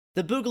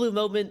the Boogaloo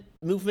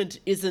movement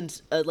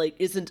isn't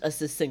a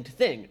succinct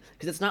thing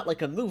because it's not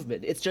like a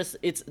movement. It's just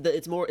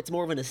it's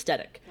more of an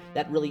aesthetic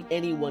that really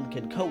anyone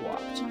can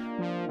co-opt.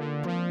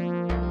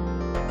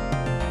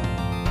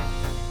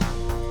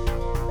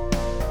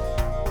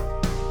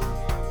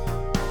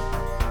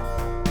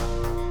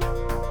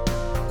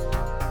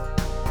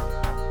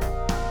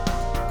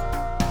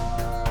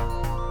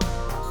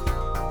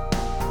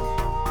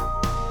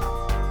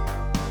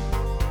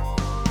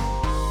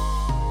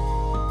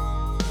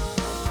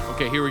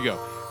 Okay, here we go.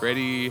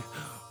 Ready?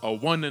 A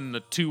 1 and a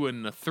 2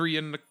 and a 3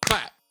 and a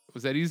clap.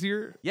 Was that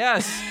easier?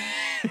 Yes.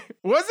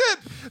 Was it?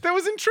 That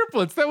was in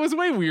triplets. That was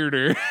way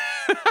weirder.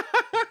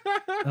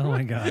 Oh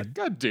my God.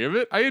 God damn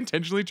it. I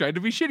intentionally tried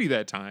to be shitty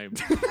that time.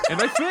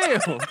 And I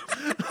failed.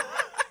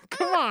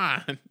 Come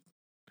on.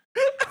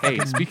 Hey,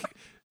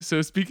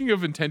 speaking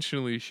of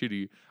intentionally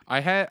shitty, I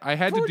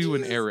had to do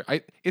an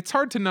errand. It's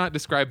hard to not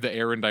describe the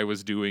errand I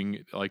was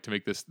doing, like, to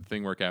make this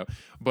thing work out.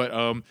 But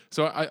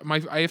so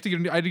I had to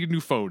get a new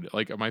phone.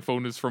 Like, my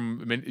phone is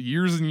from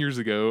years and years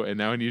ago, and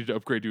now I needed to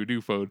upgrade to a new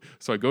phone.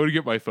 So I go to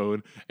get my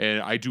phone,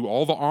 and I do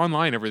all the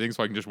online everything,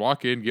 so I can just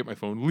walk in, get my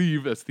phone,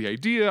 leave. That's the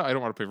idea. I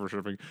don't want to pay for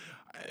shipping.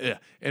 And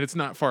it's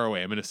not far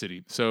away. I'm in a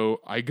city.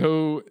 So I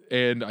go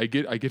and I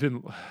get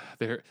in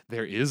there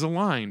is a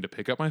line to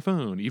pick up my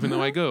phone, even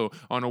though I go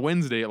on a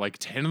Wednesday at like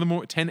 10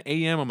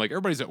 a.m. I'm like,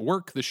 everybody's at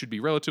work. This should be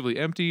relatively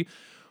empty.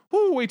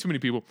 Woo, way too many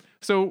people.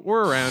 So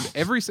we're around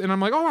and I'm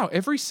like, oh wow,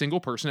 every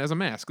single person has a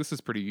mask. This is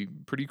pretty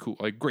cool.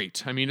 Like,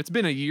 great. I mean, it's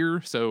been a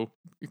year, so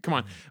come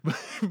on.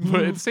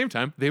 But at the same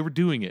time, they were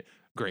doing it.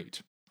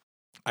 Great.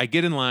 I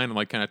get in line, I'm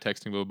like kind of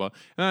texting, blah, blah, blah.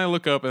 And I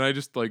look up and I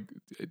just like,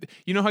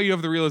 you know how you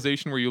have the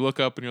realization where you look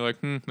up and you're like,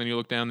 then you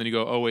look down, then you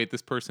go, oh wait,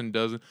 this person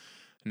doesn't.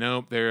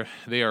 No, they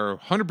are 100%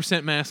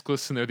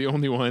 maskless and they're the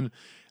only one.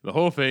 The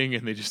whole thing,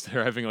 and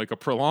they're having like a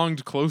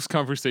prolonged close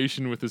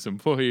conversation with this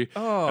employee.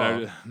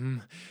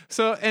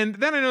 So, and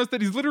then I noticed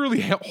that he's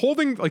literally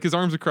holding like his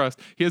arms across.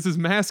 He has his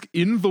mask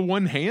in the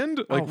one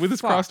hand, like with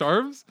his crossed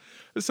arms.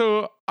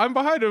 So I'm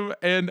behind him,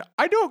 and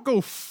I don't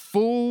go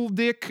full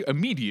dick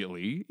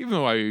immediately, even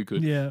though I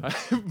could. Yeah.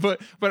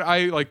 but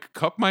I like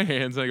cup my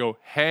hands and I go,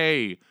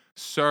 "Hey,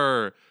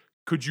 sir,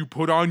 could you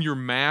put on your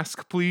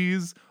mask,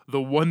 please?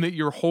 The one that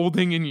you're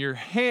holding in your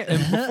hand."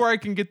 And before I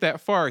can get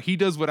that far, he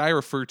does what I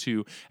refer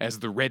to as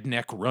the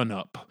redneck run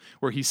up,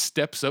 where he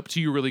steps up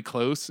to you really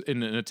close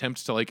in an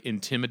attempt to like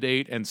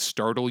intimidate and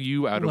startle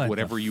you out of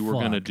whatever you were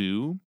going to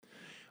do.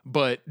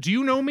 But do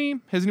you know me?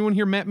 Has anyone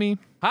here met me?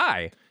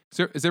 Hi.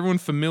 Is everyone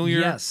familiar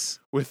Yes.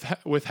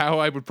 with how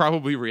I would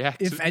probably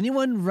react? If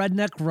anyone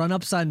redneck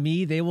run-ups on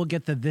me, they will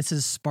get the "This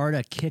is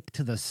Sparta" kick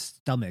to the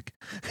stomach.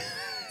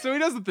 So he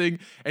does the thing,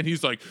 and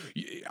he's like,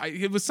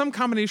 it was some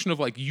combination of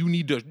like, you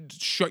need to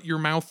shut your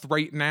mouth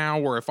right now,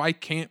 or if I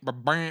can't,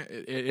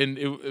 and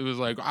it was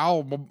like,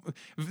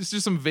 it's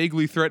just some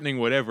vaguely threatening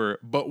whatever.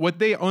 But what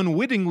they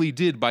unwittingly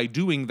did by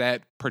doing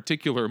that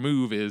particular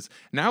move is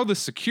now the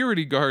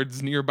security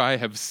guards nearby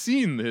have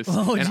seen this,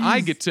 and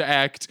I get to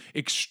act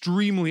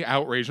extremely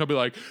outraged. I'll be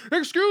like,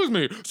 "Excuse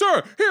me,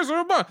 sir,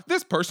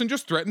 this person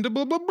just threatened to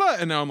blah, blah, blah."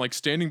 And now I'm like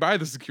standing by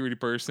the security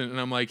person, and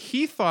I'm like,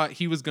 he thought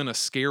he was going to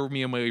scare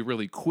me away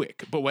really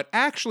quick. But what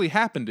actually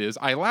happened is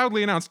I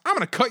loudly announced, "I'm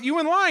going to cut you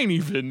in line,"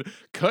 even.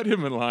 Cut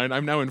him in line.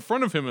 I'm now in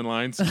front of him in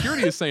line.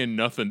 Security is saying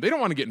nothing. They don't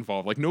want to get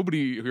involved. Like,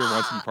 nobody here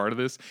wants to be part of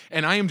this.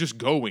 And I am just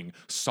going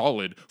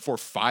solid for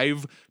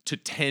 5 to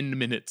 10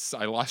 minutes.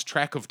 I lost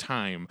track of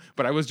time,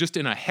 but I was just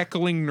in a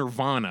heckling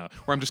nirvana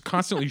where I'm just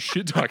constantly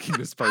shit-talking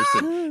this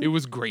person. It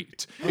was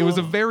great. It was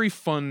a very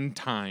fun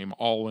time,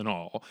 all in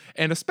all.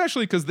 And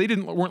especially because they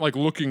weren't like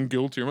looking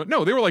guilty.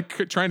 No, they were like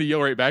trying to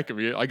yell right back at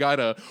me.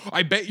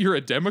 I bet you're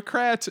a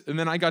Democrat. And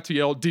then I got to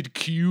yell, "Did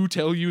Q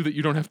tell you that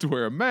you don't have to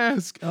wear a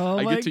mask?"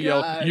 I get to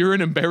yell, "You're an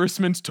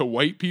embarrassment to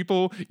white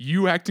people.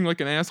 You acting like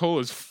an asshole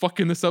is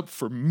fucking this up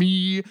for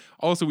me."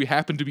 Also, we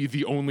happen to be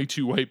the only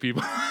 2 white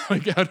people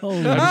like out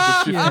of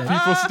the 50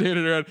 people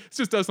standing around. It's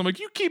just us. I'm like,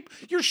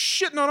 you're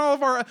shitting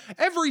on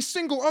every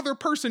single other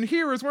person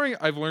here is wearing it.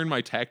 I've learned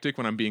my tactic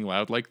when I'm being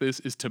loud like this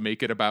is to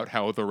make it about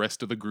how the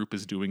rest of the group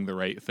is doing the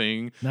right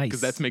thing. Nice.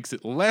 Because that makes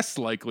it less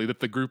likely that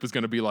the group is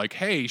going to be like,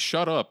 "Hey,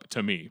 shut up,"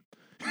 to me.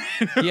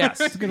 Yes.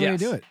 That's a good way to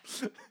do it.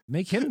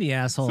 Make him the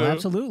asshole, So-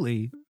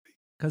 absolutely.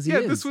 Because he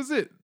is. This was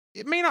it.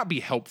 It may not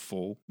be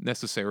helpful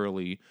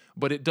necessarily,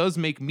 but it does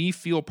make me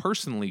feel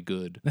personally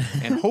good.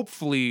 And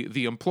hopefully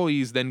the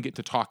employees then get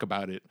to talk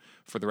about it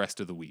for the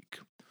rest of the week.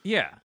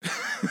 Yeah.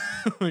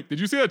 Like, did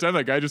you see that time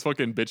that guy just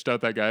fucking bitched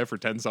out that guy for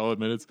 10 solid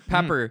minutes?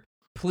 Pepper,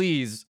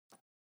 please,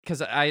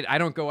 because I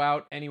don't go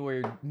out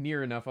anywhere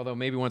near enough, although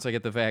maybe once I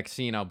get the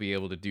vaccine, I'll be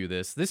able to do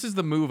this. This is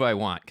the move I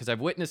want, because I've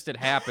witnessed it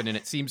happen, and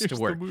it seems to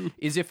work.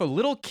 Is if a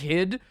little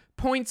kid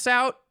points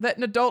out that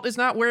an adult is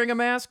not wearing a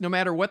mask, no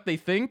matter what they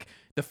think,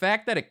 the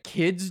fact that a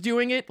kid's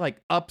doing it,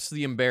 like, ups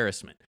the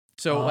embarrassment.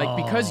 So, like,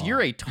 because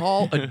you're a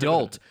tall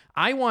adult,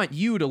 I want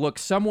you to look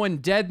someone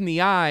dead in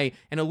the eye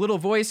and a little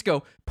voice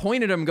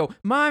point at him and go,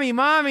 "Mommy,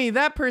 mommy,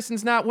 that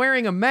person's not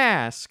wearing a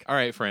mask." All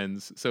right,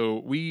 friends. So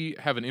we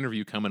have an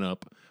interview coming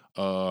up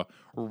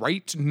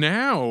right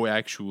now,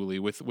 actually,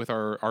 with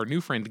our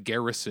new friend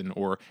Garrison,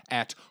 or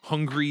at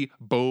Hungry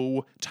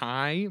Bow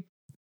Tie.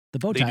 The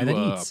bow They tie that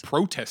do eats.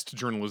 protest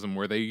journalism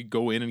where they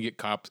go in and get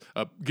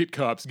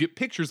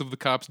pictures of the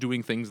cops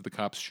doing things the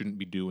cops shouldn't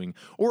be doing,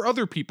 or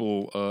other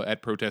people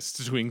at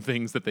protests doing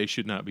things that they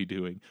should not be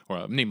doing,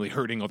 or namely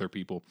hurting other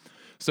people.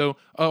 So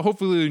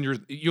hopefully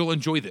you'll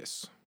enjoy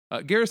this.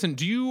 Garrison,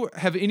 do you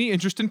have any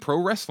interest in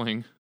pro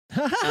wrestling?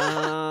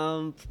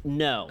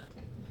 No.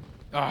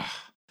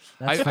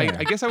 That's fair.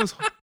 I guess I was.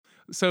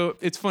 So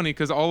it's funny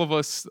because all of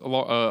us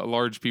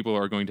large people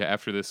are going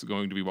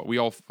to be what we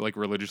all like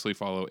religiously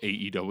follow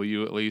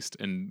AEW at least,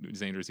 and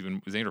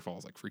Xander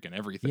follows like freaking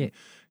everything. Yeah.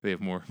 They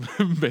have more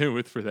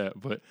bandwidth for that,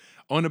 but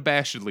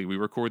unabashedly we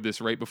record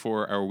this right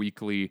before our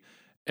weekly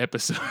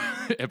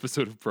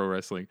episode of pro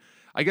wrestling.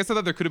 I guess I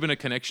thought there could have been a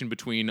connection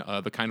between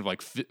the kind of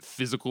like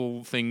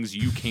physical things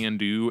you can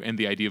do and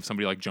the idea of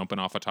somebody like jumping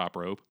off a top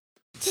rope.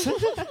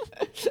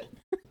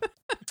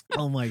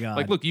 Oh my god!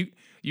 Like, look,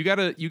 you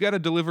gotta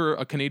deliver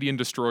a Canadian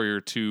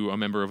destroyer to a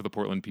member of the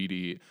Portland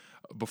PD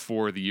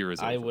before the year is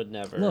over. I would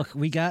never. Look,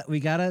 we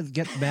gotta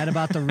get mad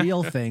about the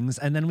real things,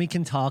 and then we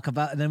can talk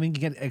about, and then we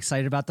can get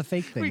excited about the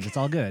fake things. It's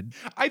all good.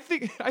 I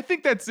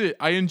think that's it.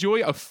 I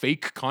enjoy a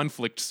fake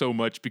conflict so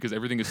much because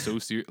everything is so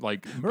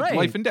like Right.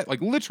 life and death,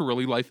 like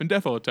literally life and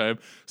death all the time.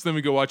 So then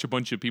we go watch a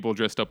bunch of people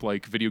dressed up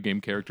like video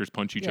game characters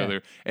punch each Yeah.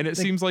 other, and it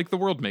seems like the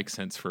world makes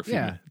sense for a few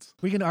Yeah, minutes.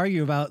 we can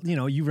argue about,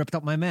 you ripped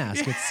up my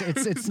mask.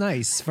 It's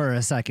nice for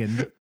a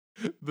second.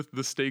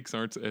 The stakes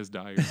aren't as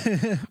dire.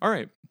 All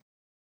right.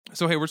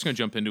 So hey, we're just gonna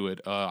jump into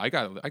it. I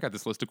got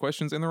this list of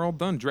questions and they're all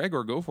done.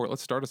 Dragor, go for it.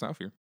 Let's start us off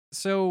here.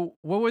 So,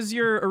 what was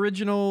your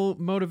original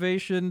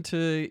motivation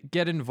to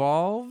get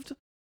involved?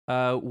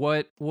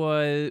 What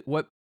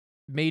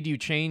made you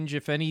change,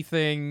 if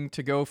anything,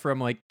 to go from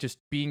like just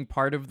being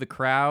part of the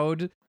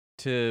crowd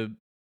to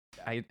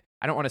I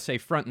don't want to say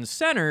front and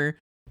center,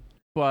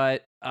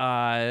 but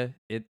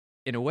it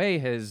in a way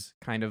has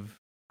kind of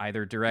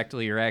either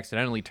directly or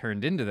accidentally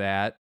turned into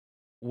that.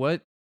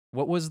 What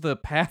was the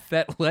path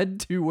that led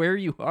to where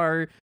you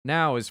are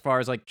now as far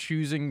as like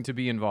choosing to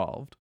be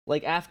involved?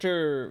 Like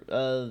after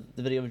the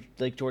video of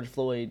like George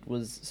Floyd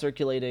was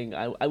circulating,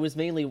 I was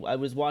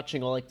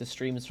watching all like the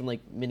streams from like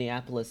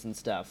Minneapolis and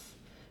stuff,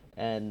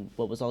 and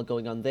what was all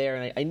going on there,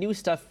 and I knew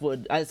stuff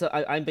would.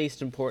 I'm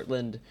based in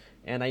Portland,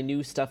 and I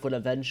knew stuff would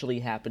eventually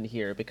happen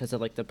here because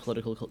of like the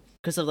political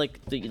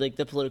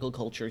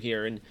culture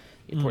here, and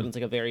Portland's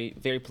like a very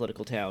very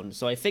political town.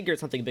 So I figured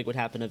something big would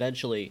happen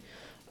eventually.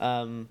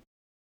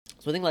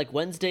 So I think like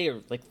Wednesday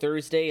or like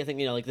Thursday, I think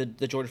like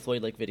the George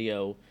Floyd like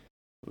video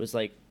was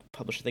like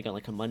published I think on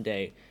like a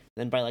Monday. And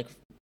then by like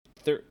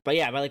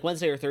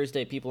Wednesday or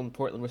Thursday, people in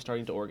Portland were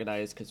starting to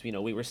organize because we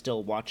were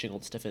still watching all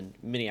the stuff in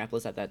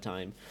Minneapolis at that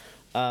time,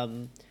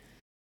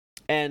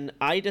 and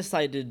I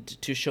decided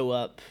to show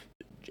up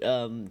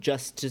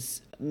just to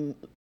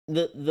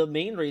the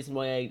main reason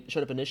why I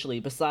showed up initially,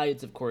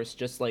 besides of course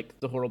just like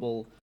the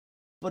horrible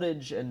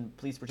footage and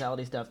police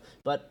brutality stuff,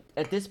 but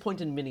at this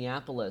point in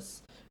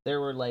Minneapolis there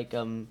were like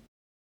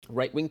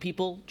right-wing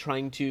people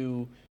trying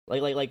to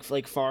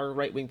like far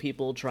right-wing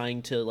people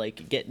trying to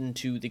like get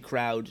into the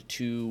crowd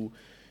to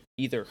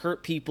either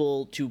hurt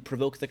people, to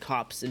provoke the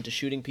cops into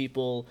shooting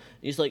people.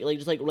 Just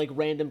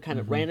random kind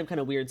of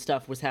weird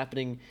stuff was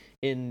happening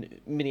in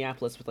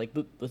Minneapolis with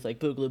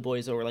Boogaloo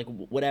Boys or like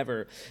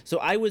whatever. So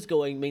I was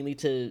going mainly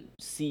to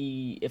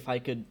see if I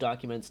could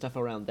document stuff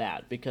around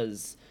that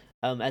because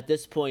at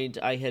this point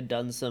I had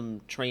done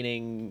some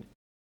training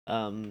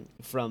from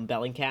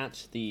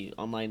Bellingcat, the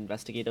online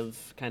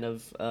investigative kind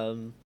of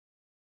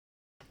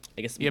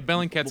I guess. Yeah,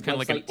 Bellingcat's kind of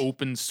like an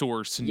open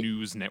source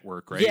news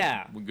network, right?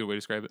 Yeah. A good way to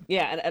describe it.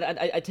 Yeah, and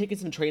I'd taken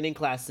some training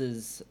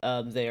classes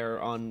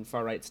there on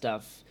far right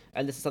stuff,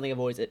 and this is something I've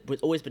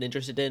always been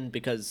interested in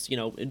because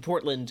in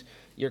Portland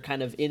you're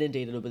kind of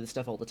inundated with this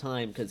stuff all the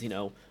time because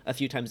a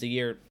few times a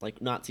year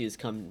like Nazis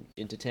come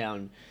into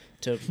town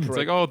to. It's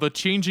like the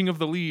changing of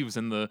the leaves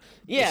and the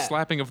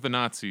slapping of the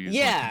Nazis.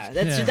 Yeah,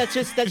 that's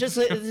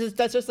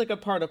just like a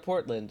part of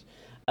Portland.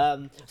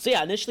 So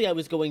yeah, initially I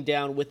was going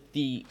down with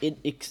the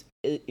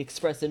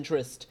express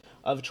interest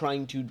of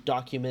trying to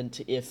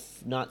document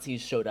if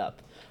Nazis showed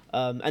up,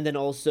 and then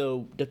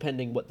also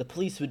depending what the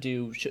police would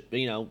do,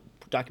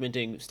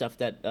 documenting stuff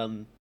that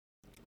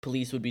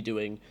police would be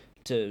doing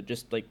to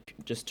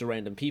just to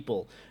random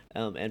people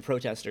and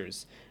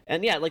protesters.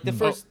 And yeah, like the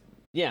first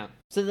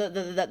so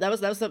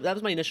that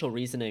was my initial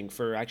reasoning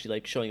for actually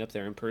like showing up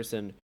there in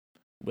person.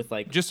 With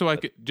just so I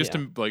could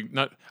to like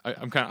not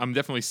I'm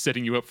definitely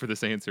setting you up for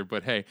this answer,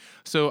 but hey,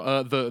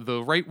 so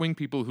the right wing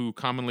people who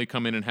commonly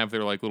come in and have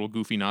their like little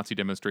goofy Nazi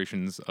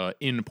demonstrations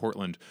in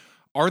Portland,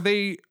 are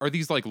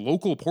these like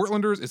local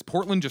Portlanders? Is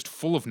Portland just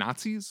full of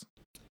Nazis?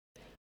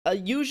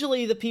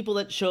 Usually the people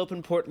that show up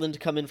in Portland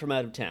come in from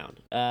out of town,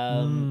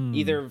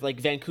 either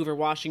like Vancouver,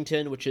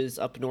 Washington, which is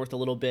up north a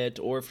little bit,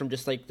 or from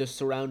just like the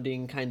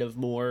surrounding kind of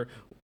more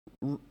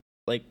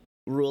like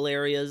rural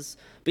areas.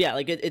 But yeah,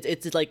 like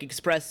it's like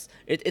express.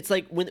 It's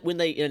like when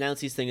they announce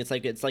these things,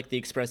 it's like the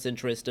express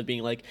interest of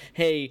being like,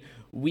 hey,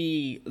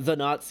 we the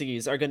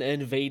Nazis are gonna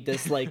invade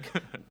this like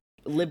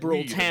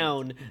liberal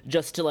town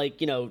just to like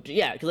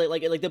yeah, because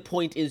like the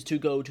point is to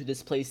go to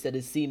this place that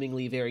is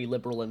seemingly very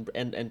liberal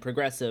and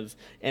progressive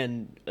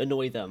and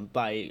annoy them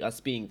by us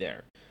being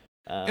there.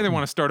 And they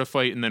want to start a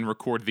fight and then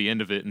record the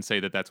end of it and say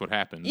that that's what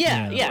happened.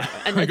 Yeah.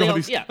 And like they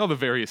all the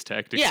various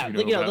tactics. Yeah,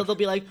 they'll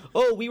be like,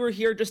 "Oh, we were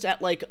here just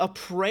at like a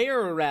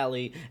prayer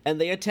rally,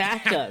 and they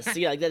attacked us."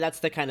 Yeah, like, that's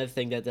the kind of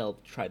thing that they'll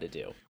try to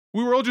do.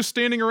 We were all just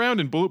standing around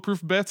in bulletproof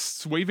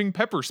vests, waving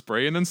pepper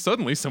spray, and then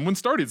suddenly someone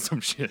started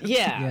some shit.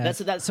 Yeah.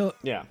 That's so.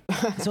 Yeah.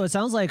 So it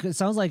sounds like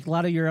a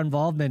lot of your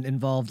involvement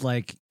involved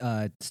like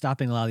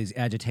stopping a lot of these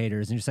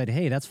agitators, and you said,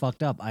 "Hey, that's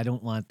fucked up. I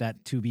don't want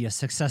that to be a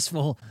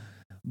successful."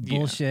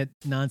 Bullshit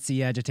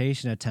Nazi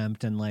agitation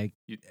attempt, and like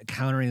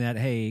countering that.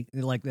 Hey,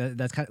 like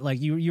that's kind of like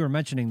you were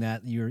mentioning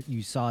that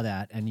you saw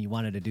that and you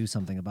wanted to do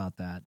something about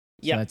that.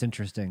 Yeah, so that's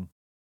interesting.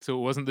 So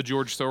it wasn't the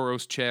George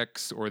Soros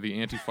checks or the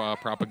Antifa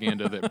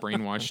propaganda that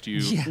brainwashed you.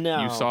 Yeah.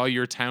 No. You saw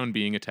your town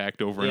being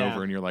attacked over and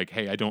over, and you're like,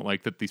 "Hey, I don't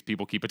like that these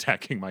people keep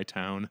attacking my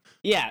town."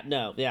 Yeah,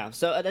 no, yeah.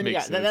 So and then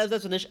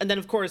that's an issue. And then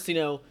of course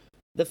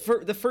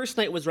the first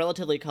night was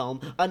relatively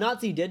calm. A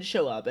Nazi did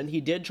show up, and he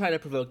did try to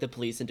provoke the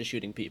police into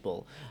shooting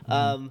people.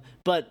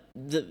 But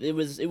there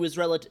was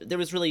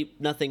really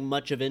nothing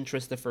much of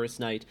interest the first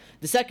night.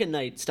 The second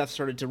night, stuff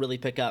started to really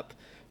pick up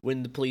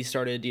when the police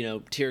started,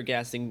 tear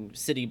gassing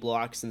city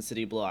blocks.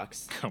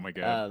 Oh my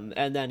god!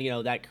 And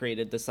then that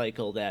created the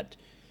cycle that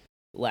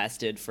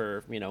lasted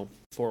for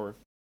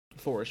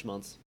 4-ish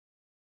months.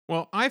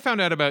 Well, I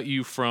found out about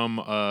you from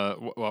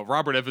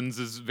Robert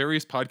Evans's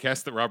various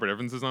podcasts that Robert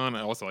Evans is on.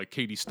 I also like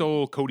Katie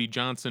Stoll, Cody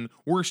Johnson,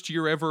 Worst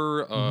Year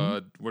Ever.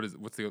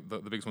 What's the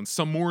biggest one?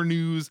 Some More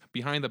News,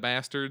 Behind the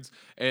Bastards.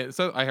 And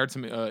so I heard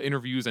some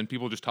interviews and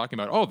people just talking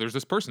about, there's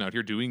this person out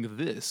here doing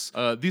this.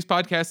 These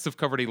podcasts have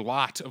covered a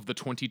lot of the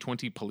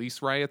 2020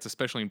 police riots,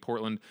 especially in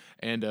Portland.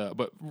 And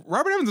but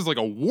Robert Evans is like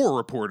a war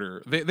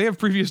reporter. They have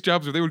previous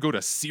jobs where they would go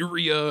to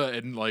Syria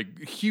and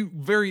like huge,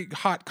 very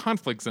hot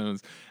conflict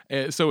zones.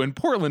 So in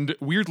Portland,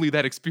 weirdly,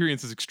 that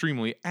experience is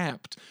extremely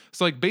apt.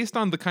 So, like, based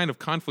on the kind of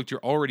conflict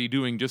you're already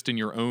doing just in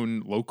your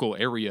own local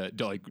area,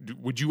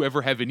 would you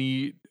ever have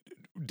any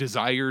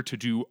desire to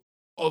do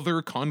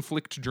other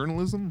conflict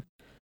journalism?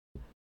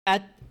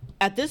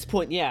 At this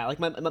point, yeah. Like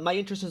my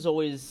interest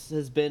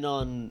has been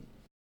on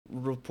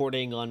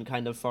reporting on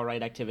kind of far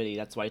right activity.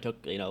 That's why I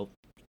took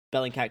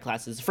Bellingcat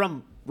classes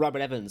from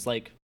Robert Evans.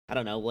 Like, I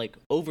don't know, like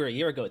over a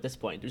year ago at this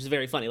point, which is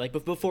very funny. Like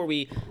before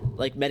we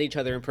like met each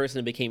other in person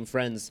and became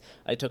friends,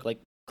 I took like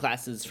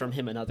classes from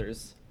him and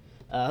others.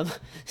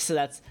 So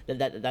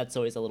that's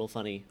always a little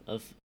funny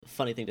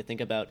thing to think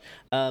about.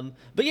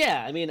 But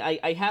yeah, I mean,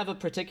 I have a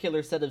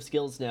particular set of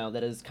skills now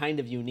that is kind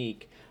of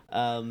unique,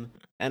 and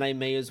I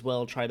may as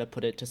well try to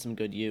put it to some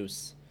good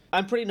use.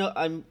 I'm pretty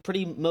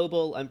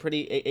mobile. I'm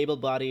pretty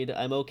able-bodied.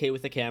 I'm okay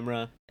with the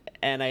camera.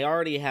 And I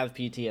already have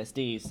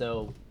PTSD,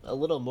 so a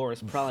little more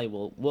is probably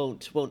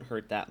won't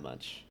hurt that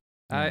much.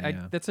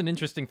 That's an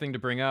interesting thing to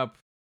bring up.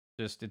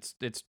 Just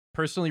it's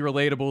personally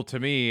relatable to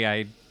me.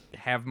 I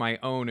have my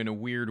own in a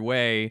weird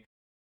way.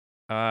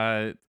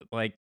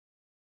 Like,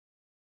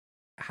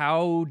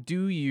 how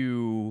do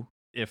you,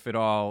 if at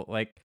all,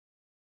 like,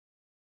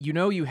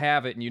 you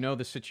have it and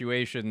the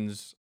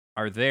situations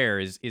are there.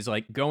 Is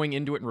like going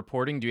into it and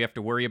reporting? Do you have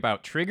to worry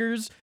about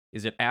triggers?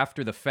 Is it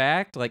after the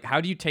fact? Like,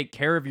 how do you take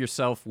care of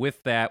yourself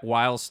with that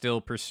while still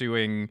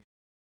pursuing,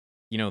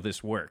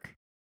 this work?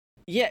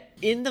 Yeah,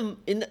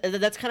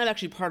 that's kind of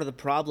actually part of the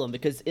problem,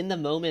 because in the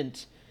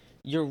moment,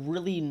 you're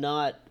really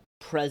not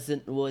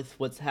present with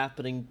what's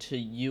happening to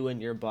you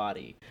and your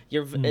body.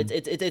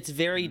 It's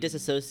very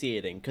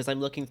disassociating, because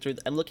I'm looking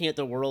at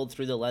the world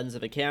through the lens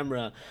of a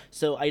camera,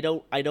 so I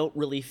don't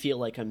really feel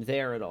like I'm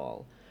there at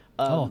all.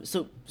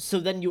 So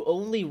then you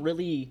only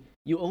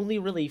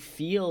really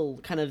feel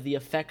kind of the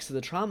effects of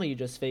the trauma you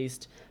just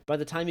faced by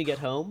the time you get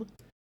home.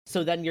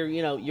 So then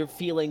you're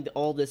feeling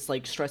all this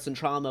like stress and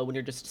trauma when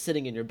you're just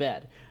sitting in your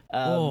bed.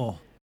 And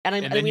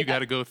then you got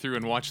to go through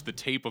and watch the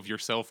tape of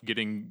yourself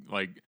getting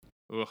like,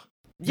 ugh.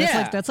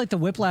 That's like the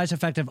whiplash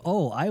effect of,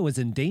 I was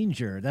in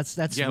danger. That's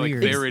yeah,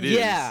 weird. Like there it is.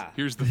 Yeah.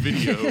 Here's the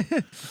video.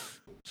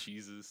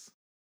 Jesus.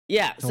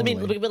 Yeah, totally. So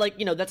I mean, but like,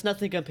 that's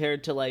nothing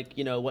compared to like,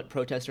 what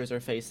protesters are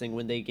facing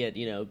when they get,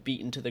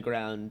 beaten to the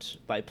ground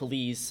by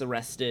police,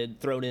 arrested,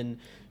 thrown in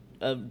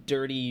a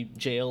dirty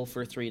jail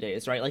for 3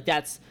 days, right? Like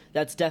that's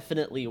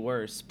definitely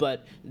worse.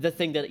 But the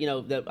thing that,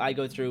 that I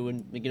go through,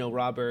 and,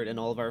 Robert and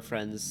all of our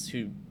friends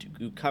who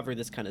cover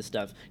this kind of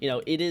stuff,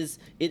 it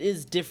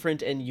is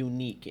different and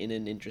unique in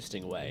an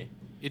interesting way.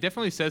 It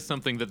definitely says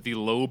something that the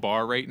low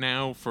bar right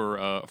now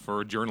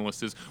for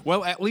journalists is,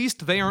 well, at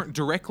least they aren't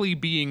directly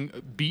being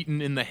beaten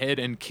in the head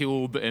and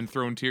killed and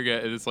thrown tear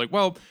gas. It's like,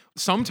 well,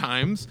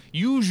 sometimes,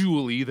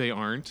 usually they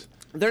aren't.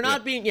 They're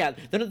not being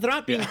they're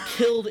not being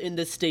killed in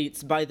the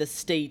States by the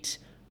state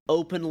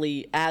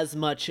openly as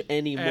much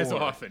anymore. As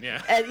often,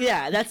 yeah. And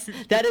yeah,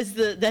 that is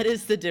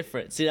the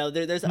difference.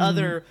 There's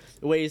other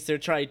ways they're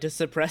trying to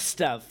suppress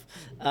stuff.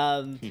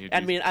 I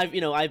mean, I've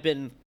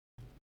been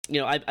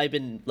I've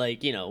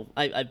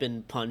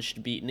been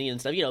punched, beaten, and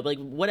stuff. Like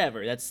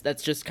whatever.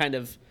 That's just kind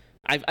of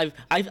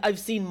I've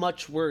seen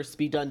much worse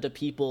be done to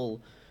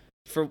people.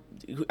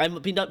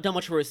 I've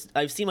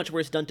seen much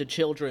worse done to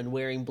children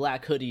wearing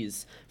black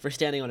hoodies for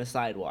standing on a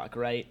sidewalk,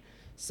 right?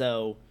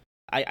 So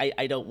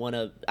I don't want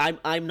to.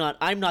 I'm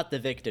not the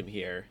victim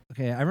here.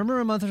 Okay, I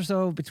remember a month or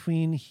so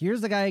between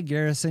here's the guy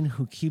Garrison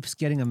who keeps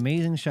getting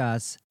amazing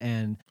shots,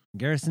 and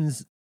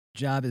Garrison's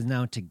job is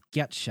now to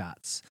get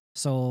shots.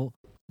 So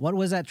what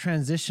was that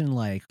transition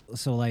like?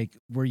 So like,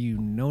 were you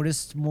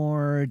noticed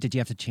more? Did you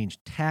have to change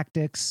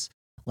tactics?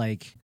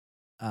 Like,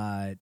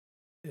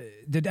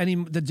 did any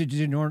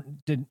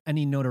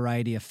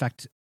notoriety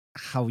affect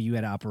how you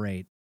had to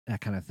operate,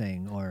 that kind of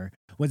thing, or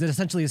was it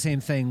essentially the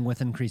same thing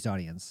with increased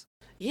audience?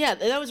 Yeah,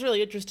 that was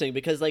really interesting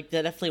because like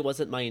that definitely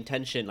wasn't my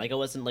intention. Like I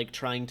wasn't like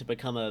trying to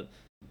become a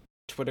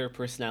Twitter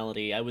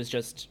personality. I was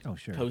just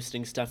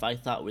posting stuff I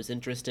thought was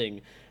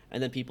interesting,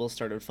 and then people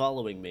started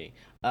following me.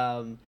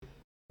 And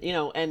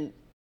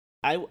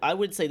I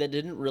would say that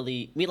didn't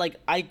really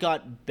I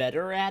got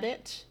better at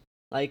it.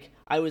 Like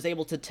I was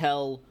able to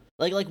tell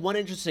like one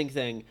interesting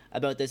thing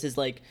about this is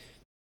like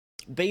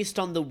based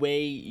on the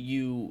way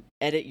you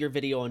edit your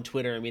video on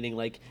Twitter, meaning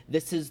like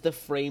this is the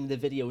frame the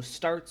video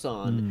starts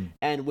on,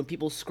 and when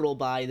people scroll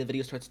by, the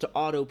video starts to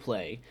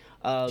autoplay.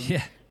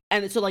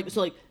 And so like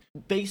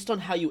based on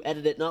how you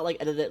edit it, not like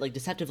edit it like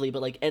deceptively,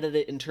 but like edit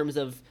it in terms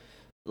of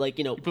like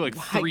you put like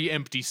 3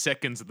 empty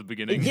seconds at the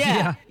beginning.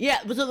 Yeah.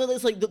 But so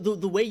it's like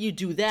the way you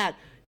do that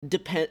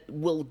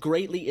will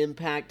greatly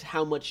impact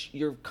how much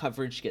your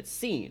coverage gets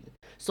seen.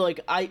 So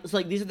these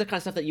are the kind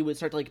of stuff that you would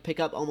start to like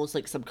pick up almost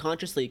like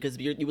subconsciously, because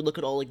you would look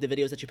at all like the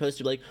videos that you post,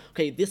 you'd be like,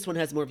 okay, this one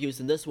has more views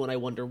than this one, I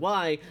wonder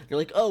why. And you're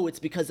like, oh, it's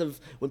because of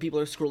when people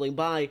are scrolling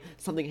by,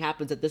 something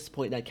happens at this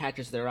point that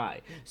catches their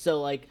eye. So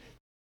like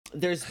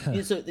there's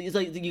so it's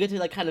like you get to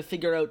like kind of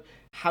figure out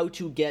how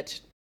to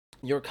get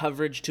your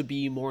coverage to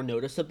be more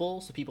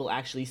noticeable so people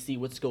actually see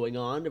what's going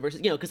on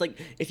versus because like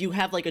if you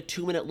have like a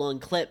 2-minute long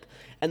clip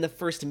and the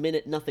first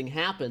minute nothing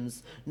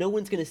happens, no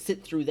one's going to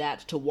sit through that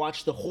to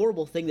watch the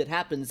horrible thing that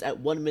happens at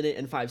 1 minute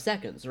and 5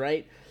 seconds,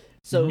 right?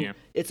 So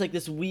it's like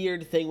this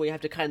weird thing where you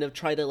have to kind of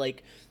try to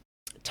like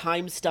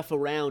time stuff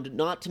around,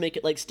 not to make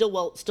it like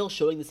still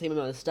showing the same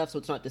amount of stuff so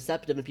it's not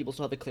deceptive and people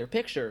still have a clear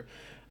picture,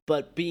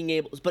 but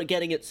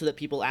getting it so that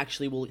people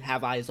actually will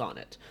have eyes on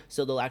it,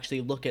 so they'll actually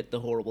look at the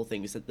horrible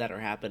things that are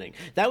happening.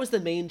 That was the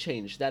main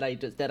change that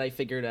I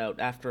figured out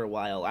after a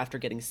while, after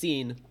getting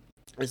seen,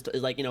 is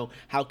like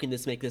how can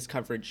this make this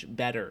coverage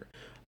better?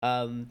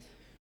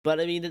 But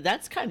I mean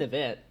that's kind of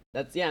it.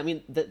 That's I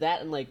mean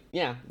that and like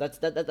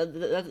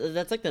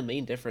that's like the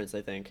main difference,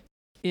 I think.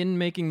 In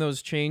making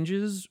those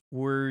changes,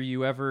 were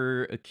you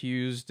ever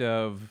accused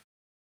of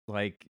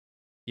like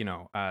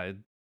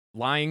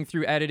lying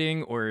through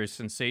editing or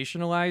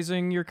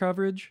sensationalizing your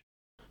coverage?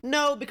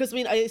 No, because I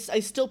mean I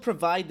still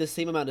provide the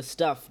same amount of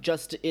stuff,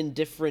 just in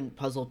different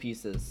puzzle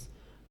pieces.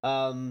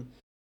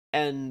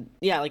 And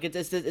yeah, like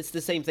it's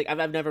the same thing.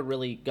 I've never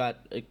really got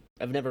it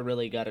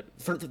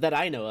that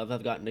I know of.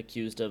 I've gotten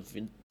accused of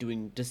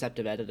doing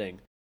deceptive editing.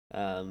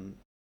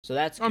 So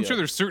that's. I'm good. sure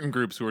there's certain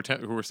groups who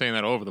are saying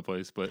that all over the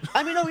place, but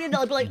I mean,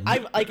 but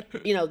like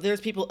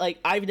there's people like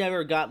I've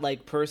never got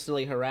like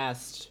personally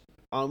harassed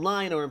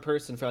online or in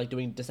person for like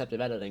doing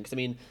deceptive editing, because I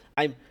mean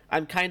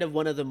I'm kind of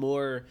one of the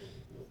more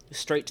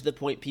straight to the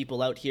point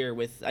people out here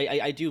with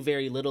I do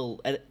very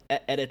little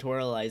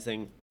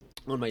editorializing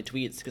on my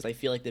tweets because I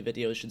feel like the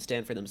videos should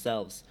stand for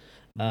themselves.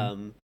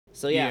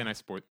 So yeah, and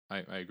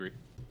I agree.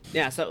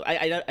 Yeah, so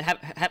I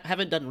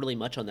haven't done really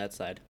much on that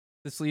side.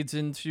 This leads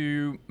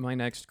into my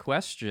next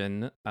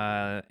question,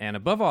 and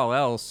above all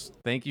else,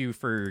 thank you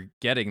for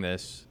getting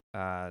this.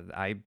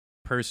 I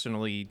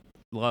personally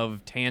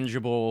love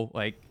tangible,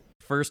 like,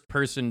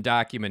 first-person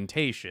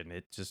documentation.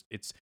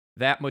 It's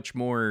that much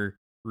more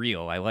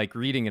real. I like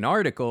reading an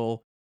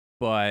article,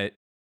 but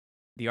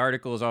the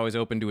article is always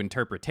open to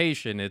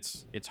interpretation.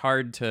 It's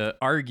hard to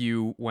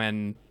argue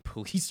when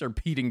police are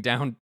beating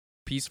down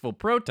peaceful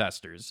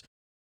protesters.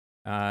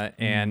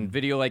 And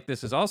video like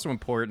this is also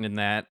important in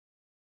that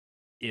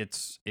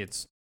it's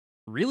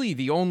really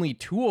the only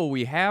tool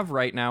we have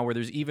right now where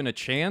there's even a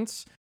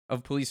chance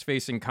of police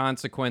facing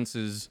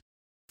consequences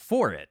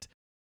for it.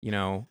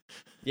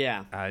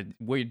 Yeah.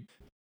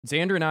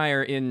 Xander and I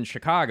are in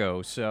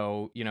Chicago,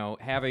 so,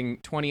 having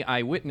 20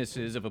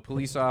 eyewitnesses of a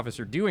police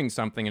officer doing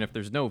something, and if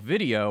there's no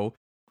video,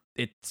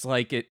 it's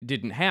like it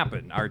didn't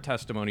happen. Our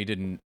testimony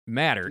didn't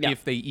matter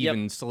if they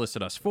even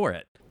solicit us for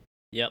it.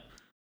 Yep.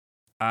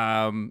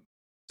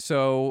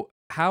 So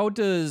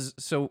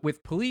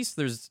with police,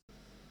 there's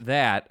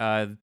that.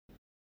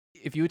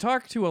 If you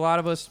talk to a lot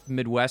of us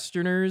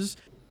Midwesterners,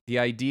 the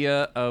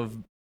idea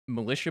of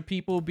militia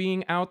people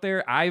being out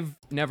there, I've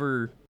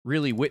never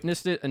really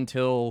witnessed it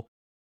until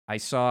I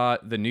saw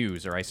the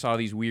news, or I saw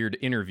these weird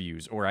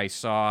interviews, or I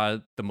saw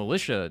the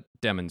militia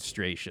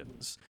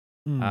demonstrations.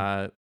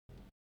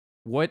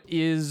 What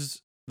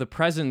is the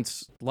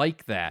presence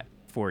like that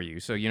for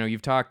you? So,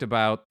 you've talked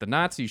about the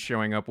Nazis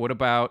showing up. What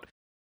about,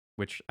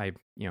 which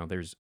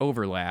there's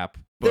overlap.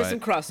 But... There's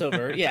some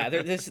crossover. Yeah,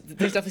 there's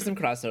definitely some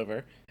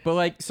crossover. But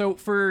like, so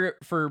for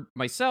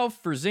myself,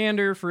 for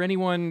Xander, for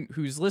anyone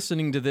who's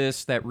listening to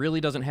this that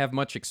really doesn't have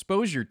much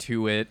exposure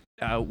to it,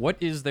 what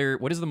is the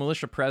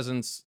militia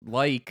presence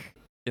like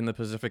in the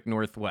Pacific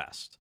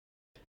Northwest?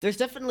 There's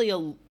definitely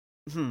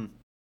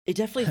it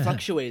definitely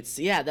fluctuates.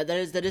 Yeah, that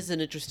is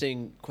an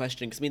interesting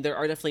question, because I mean there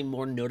are definitely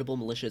more notable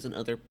militias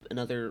in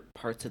other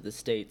parts of the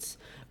states,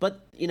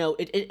 but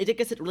I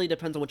guess it really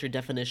depends on what your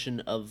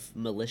definition of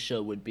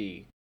militia would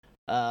be.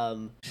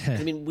 I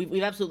mean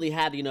we've absolutely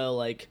had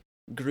like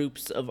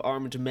groups of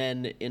armed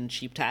men in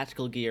cheap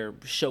tactical gear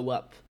show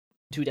up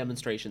to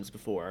demonstrations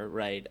before,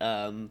 right?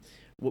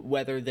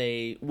 Whether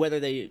they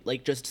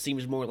like just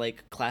seemed more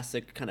like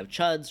classic kind of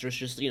chuds, or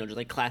just just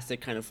like classic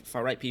kind of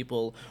far right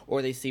people,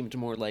 or they seemed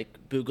more like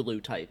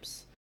boogaloo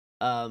types.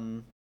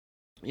 So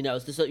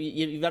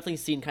you've definitely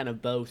seen kind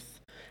of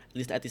both, at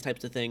least at these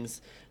types of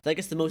things. So I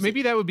guess the most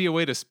maybe that would be a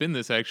way to spin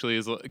this, actually,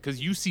 is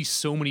because you see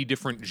so many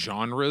different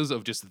genres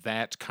of just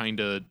that kind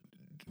of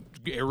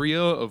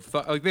area of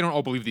thought. Like, they don't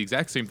all believe the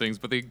exact same things,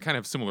 but they kind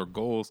of have similar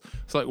goals.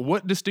 So like,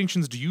 what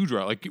distinctions do you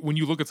draw? Like, when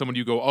you look at someone,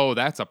 you go, oh,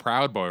 that's a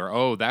Proud Boy, or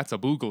oh, that's a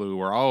Boogaloo,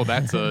 or oh,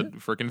 that's a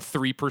freaking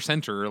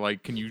 3%er.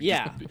 Like, can you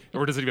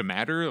or does it even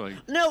matter? Like,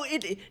 no,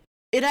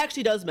 it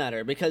actually does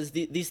matter, because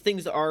these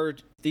things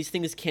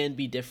can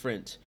be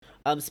different.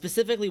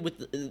 Specifically with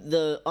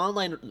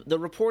the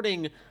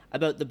reporting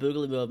about the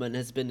Boogaloo movement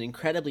has been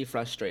incredibly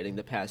frustrating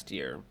the past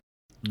year.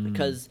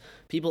 Because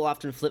people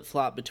often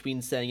flip-flop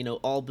between saying,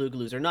 all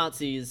Boogaloos are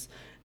Nazis,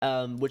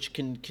 which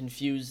can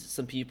confuse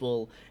some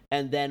people,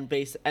 and then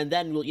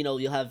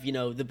you'll have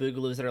the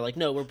Boogaloos that are like,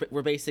 no,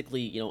 we're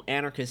basically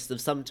anarchists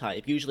of some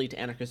type, usually to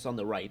anarchists on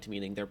the right,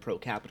 meaning they're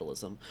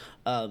pro-capitalism,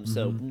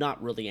 so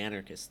not really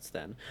anarchists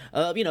then,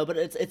 but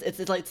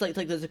it's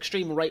like this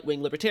extreme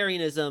right-wing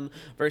libertarianism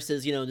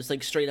versus just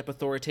like straight up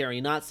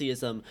authoritarian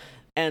Nazism.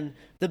 And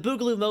the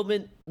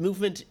Boogaloo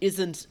movement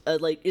isn't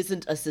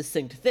a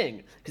succinct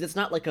thing, because it's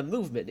not like a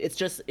movement. It's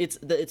just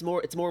it's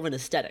more of an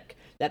aesthetic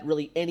that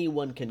really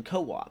anyone can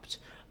co-opt.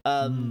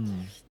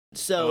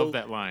 So I love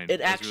that line.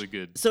 That's really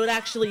good. So it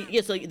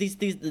actually, so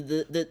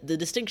the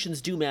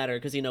distinctions do matter,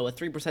 because a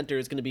 3%er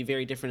is going to be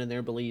very different in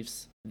their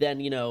beliefs than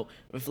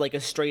if like a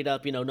straight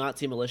up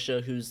Nazi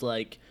militia who's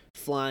like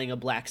flying a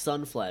Black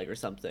Sun flag or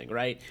something,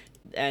 right?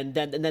 And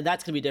then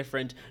that's going to be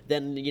different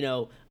than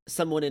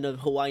someone in a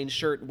Hawaiian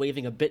shirt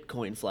waving a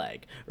Bitcoin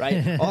flag,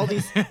 right? all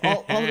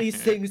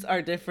these things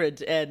are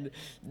different, and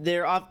they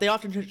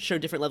often show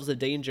different levels of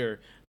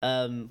danger.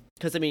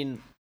 Because I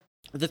mean,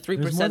 the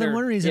 3%. There's more than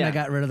one reason I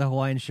got rid of the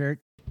Hawaiian shirt.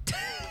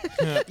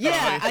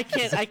 Yeah, I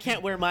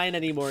can't wear mine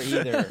anymore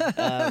either.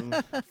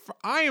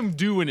 I am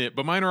doing it,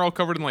 but mine are all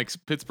covered in like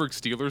Pittsburgh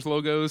Steelers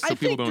logos, so I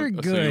people think don't you're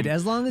good assume.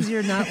 as long as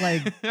you're not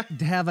like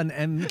have an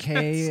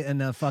MK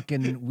and a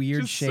fucking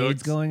weird just shades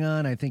sucks. going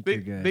on. I think They,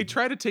 you're good. they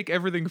try to take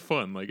everything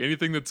fun, like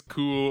anything that's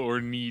cool or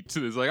neat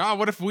is like, oh,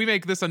 what if we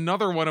make this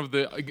another one of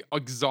the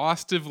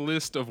exhaustive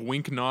list of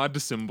wink nod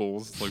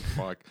symbols? It's like,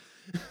 fuck.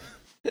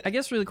 I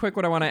guess really quick,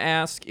 what I want to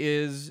ask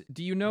is,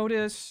 do you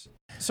notice?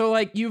 So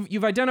like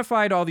you've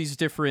identified all these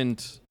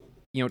different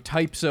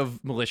types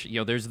of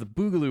militia. There's the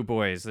Boogaloo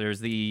boys. There's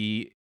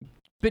the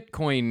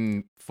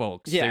Bitcoin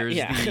folks. There's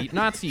the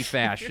Nazi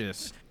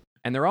fascists,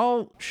 and they're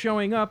all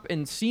showing up.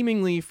 And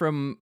seemingly,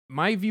 from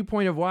my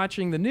viewpoint of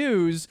watching the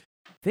news,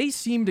 they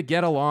seem to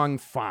get along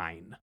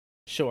fine.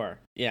 Sure.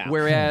 Yeah.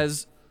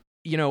 Whereas,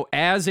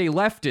 as a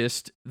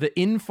leftist, the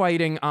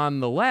infighting on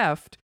the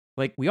left,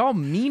 like, we all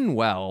mean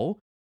well,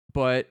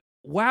 but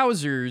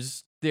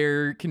wowzers,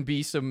 there can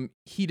be some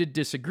heated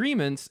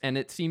disagreements, and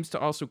it seems to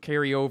also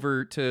carry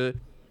over to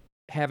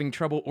having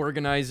trouble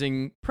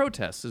organizing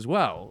protests as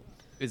well.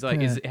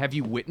 Have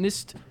you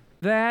witnessed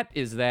that?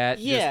 Is that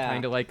just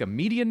kind of like a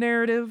media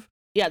narrative?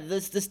 Yeah,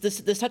 this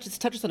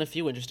touches on a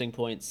few interesting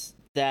points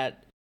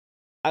that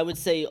I would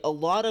say a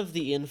lot of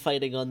the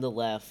infighting on the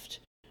left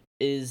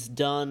is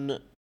done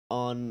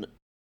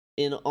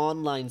in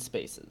online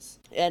spaces,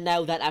 and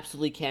now that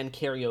absolutely can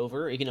carry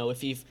over.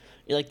 If you've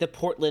like, the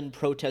Portland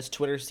protest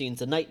Twitter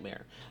scene's a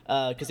nightmare,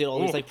 because all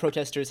these like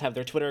protesters have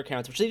their Twitter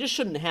accounts, which they just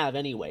shouldn't have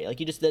anyway. Like,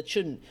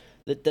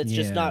 that's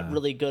just not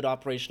really good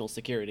operational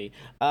security.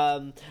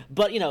 But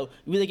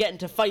when they get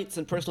into fights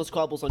and personal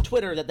squabbles on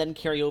Twitter that then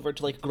carry over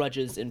to like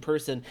grudges in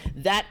person,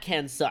 that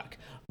can suck.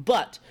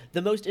 But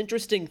the most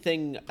interesting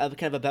thing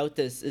about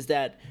this is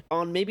that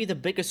on maybe the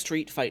biggest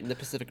street fight in the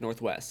Pacific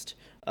Northwest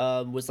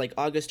was like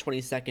August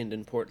 22nd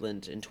in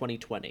Portland in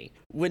 2020.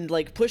 When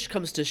like push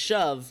comes to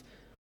shove,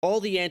 all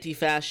the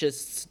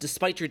anti-fascists,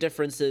 despite your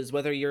differences,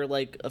 whether you're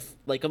like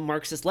a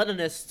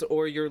Marxist-Leninist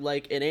or you're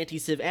like an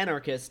anti-civ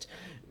anarchist,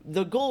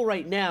 the goal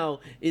right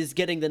now is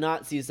getting the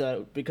Nazis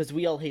out, because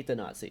we all hate the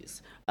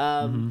Nazis.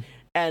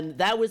 And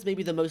that was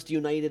maybe the most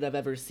united I've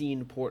ever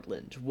seen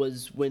Portland,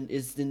 was when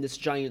is in this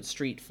giant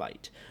street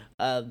fight.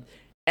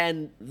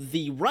 And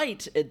the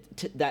right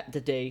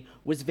that day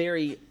was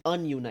very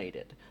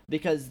ununited,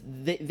 because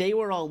they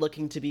were all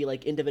looking to be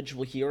like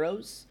individual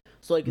heroes.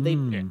 So like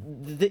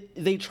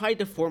they tried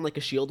to form like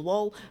a shield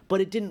wall,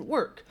 but it didn't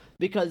work,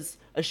 because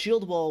a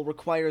shield wall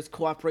requires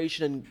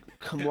cooperation and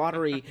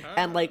camaraderie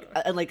and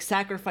like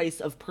sacrifice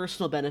of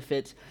personal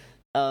benefit,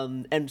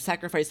 and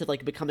sacrifice of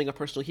like becoming a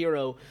personal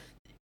hero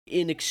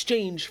in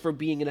exchange for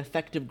being an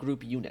effective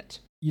group unit.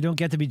 You don't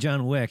get to be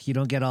John Wick. You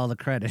don't get all the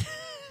credit.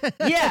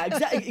 Yeah,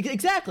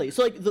 exactly.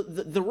 So like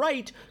the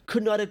right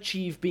could not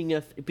achieve being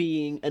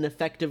an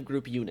effective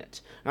group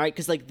unit, all right?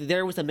 Because like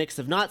there was a mix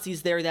of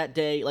Nazis there that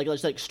day, like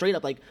straight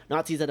up like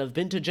Nazis that have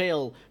been to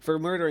jail for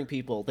murdering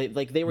people.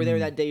 They were there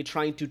that day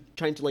trying to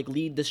like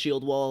lead the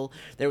shield wall.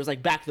 There was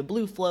like Back the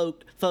Blue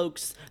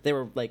folks. There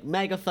were like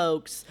MAGA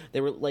folks.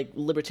 There were like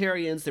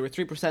libertarians. There were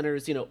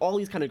 3%ers. You know, all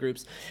these kind of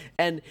groups,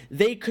 and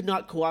they could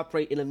not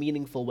cooperate in a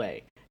meaningful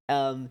way.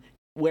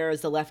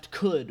 Whereas the left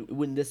could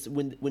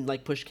when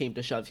like push came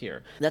to shove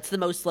here. That's the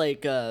most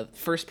like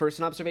first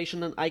person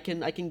observation I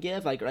can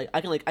give. Like I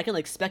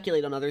can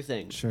speculate on other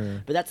things.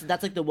 Sure. But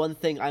that's like the one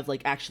thing I've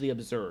like actually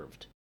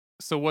observed.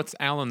 So what's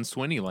Alan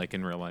Swinney like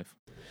in real life?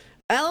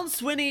 Alan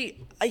Swinney,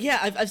 yeah,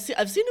 I've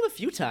seen him a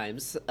few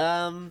times.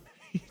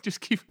 You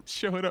just keep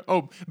showing up.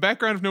 Oh,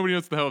 background if nobody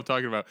knows what the hell I'm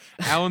talking about.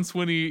 Alan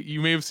Swinney,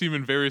 you may have seen him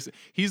in various...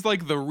 He's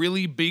like the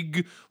really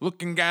big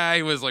looking guy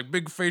who has like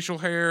big facial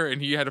hair,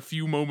 and he had a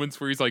few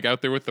moments where he's like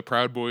out there with the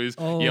Proud Boys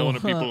yelling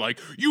at people like,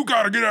 you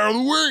gotta get out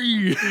of the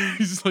way!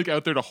 He's just like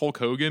out there to Hulk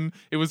Hogan.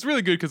 It was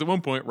really good because at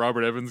one point,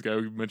 Robert Evans, guy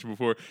we mentioned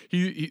before,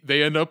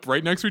 they end up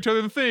right next to each other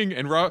in the thing,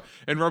 and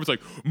Robert's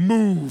like,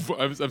 move!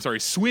 I'm sorry,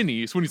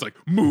 Swinney's like,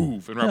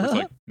 move! And Robert's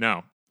like,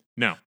 no.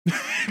 And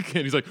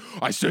he's like,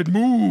 I said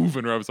move,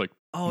 and Robert's like,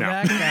 Oh, no.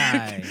 that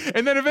guy.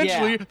 And then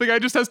eventually the guy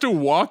just has to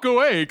walk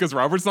away because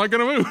Robert's not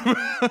gonna move.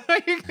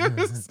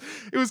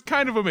 It was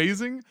kind of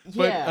amazing.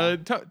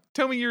 But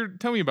tell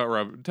me about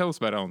Robert. Tell us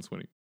about Alan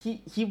Swinney.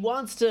 He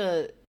wants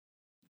to.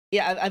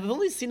 Yeah, I've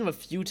only seen him a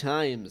few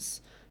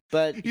times,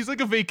 but he's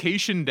like a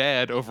vacation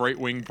dad of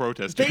right-wing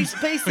protesters.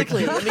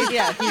 Basically, I mean,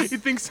 yeah, he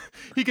thinks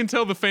he can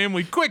tell the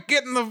family, quick,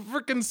 get in the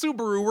frickin'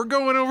 Subaru, we're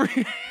going over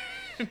here.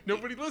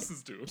 Nobody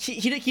listens to him.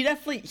 He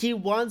definitely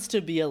wants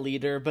to be a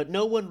leader, but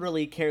no one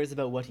really cares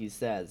about what he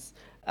says.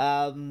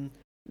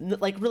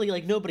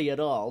 Really, nobody at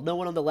all. No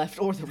one on the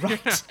left or the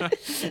right.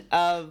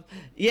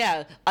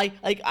 Yeah,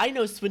 I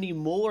know Swinney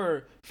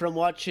more from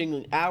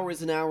watching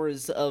hours and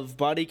hours of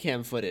body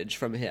cam footage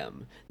from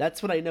him.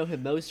 That's what I know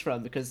him most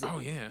from, because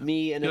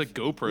me and like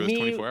GoPros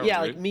 24 hours. Yeah,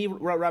 right? like me,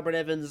 Robert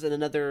Evans, and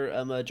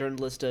another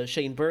journalist,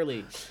 Shane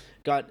Burley,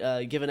 got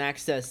given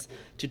access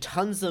to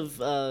tons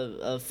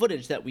of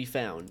footage that we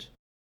found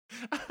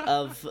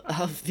of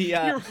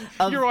the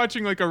you're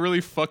watching like a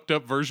really fucked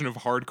up version of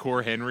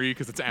Hardcore Henry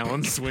because it's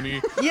Alan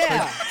Swinney.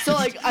 Yeah, so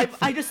like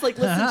I just like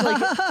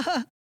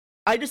listened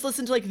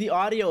to like the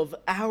audio of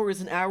hours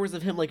and hours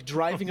of him like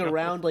driving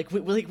around like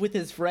with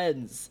his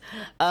friends,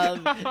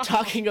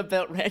 talking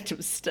about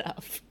random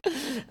stuff.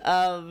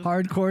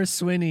 Hardcore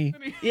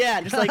Swinney.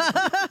 Yeah, just like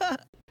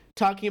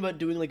talking about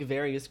doing like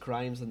various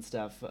crimes and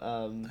stuff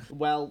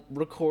while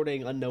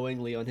recording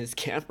unknowingly on his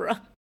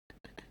camera.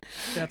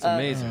 That's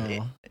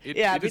amazing.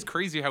 It is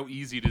crazy how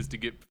easy it is to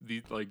get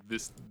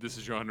this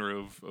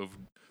genre of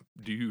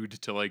dude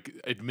to like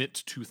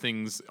admit to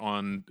things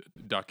on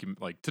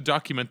to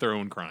document their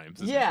own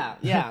crimes.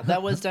 Yeah,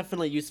 that was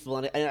definitely useful,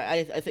 and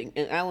I think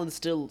Alan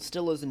still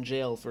is in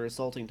jail for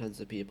assaulting tons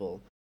of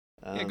people.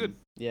 Yeah, good.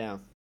 Yeah.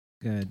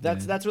 Good.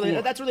 That's really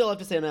all I have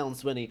to say on Alan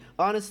Swinney.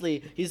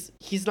 Honestly,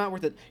 he's not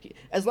worth it.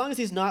 As long as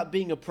he's not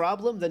being a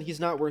problem, then he's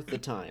not worth the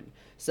time.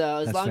 So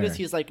as long as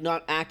he's like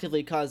not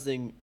actively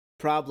causing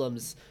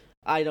problems,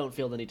 I don't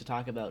feel the need to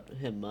talk about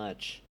him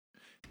much.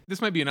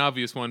 This might be an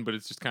obvious one, but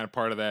it's just kind of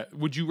part of that.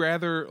 Would you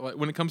rather, like,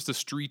 when it comes to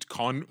street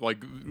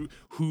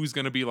who's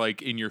going to be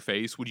like in your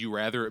face, would you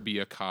rather it be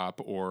a cop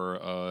or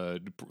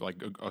a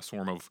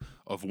swarm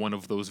of one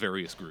of those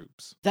various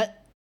groups?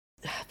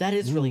 That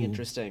is really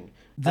interesting.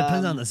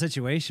 Depends on the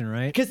situation,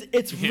 right? Because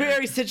it's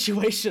very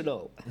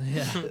situational.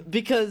 Yeah.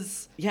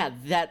 Because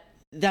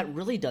that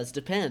really does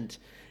depend.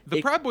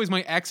 The Proud Boys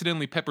might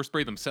accidentally pepper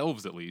spray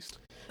themselves, at least.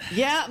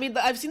 Yeah, I mean,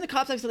 I've seen the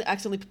cops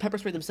accidentally pepper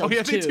spray themselves. Oh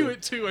yeah, too. they do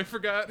it too. I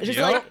forgot. It's just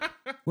like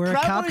where a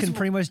Proud cop Boys can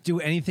pretty much do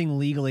anything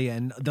legally,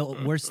 and the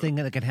worst thing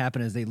that could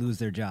happen is they lose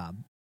their job.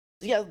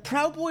 Yeah,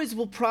 Proud Boys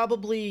will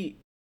probably,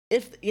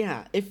 if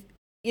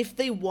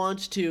they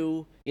want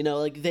to, you know,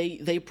 like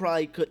they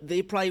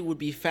probably would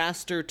be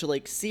faster to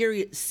like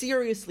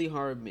seriously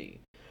harm me.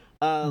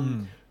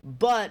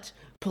 But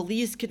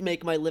police can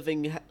make my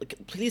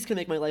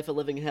life a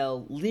living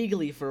hell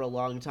legally for a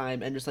long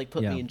time and just like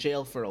put me in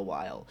jail for a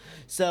while.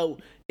 So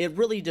it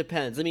really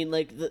depends. I mean,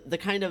 like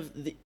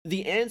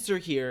the answer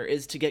here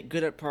is to get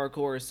good at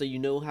parkour so you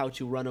know how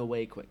to run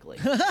away quickly.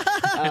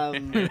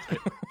 And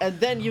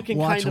then you can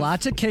watch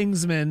lots of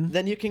Kingsman.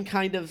 Then you can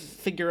kind of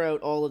figure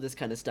out all of this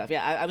kind of stuff.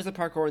 Yeah, I was a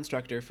parkour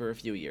instructor for a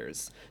few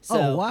years.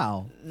 So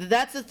wow.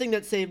 That's the thing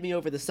that saved me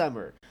over the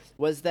summer,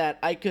 was that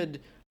I could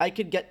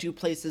get to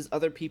places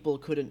other people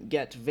couldn't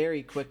get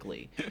very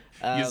quickly.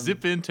 You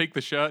zip in, take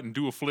the shot, and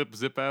do a flip,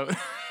 zip out.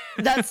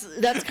 That's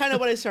kind of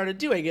what I started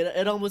doing.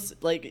 It almost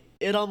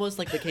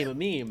became a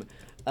meme.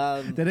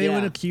 Did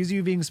anyone accuse you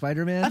of being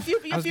Spider-Man? A few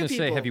I was going to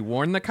people. say, have you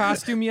worn the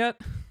costume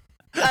yet?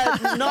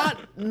 Not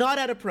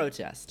at a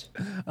protest.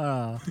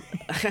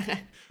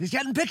 He's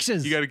getting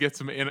pictures. You got to get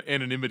some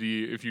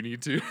anonymity if you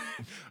need to.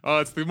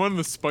 It's the one in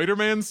the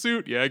Spider-Man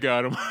suit? Yeah, I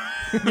got him.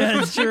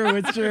 Yeah, it's true.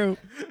 It's true.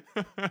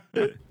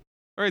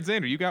 All right,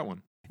 Xander, you got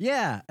one.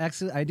 Yeah,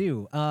 actually, I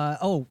do.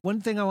 One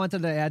thing I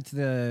wanted to add to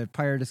the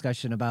prior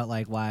discussion about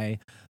like why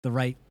the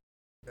right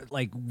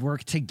like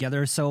work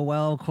together so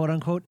well, quote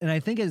unquote, and I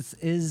think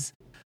is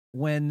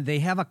when they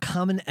have a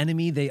common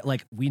enemy. They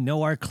like, we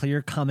know our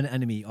clear common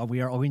enemy. Or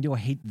we are going to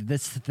hate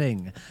this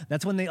thing.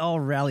 That's when they all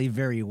rally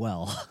very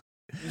well.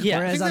 Yeah, I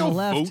whereas think on they the all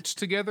left, vote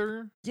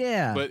together.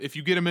 yeah, But if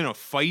you get them in a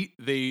fight,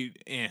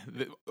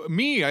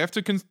 me, I have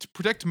to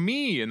protect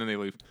me, and then they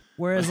leave.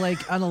 whereas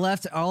like on the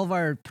left, all of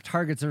our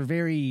targets are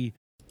very.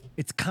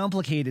 It's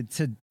complicated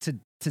to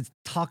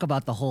talk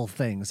about the whole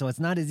thing, so it's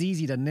not as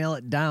easy to nail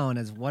it down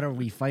as what are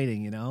we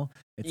fighting. You know,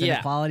 it's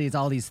inequality, it's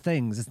all these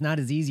things. It's not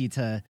as easy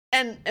to.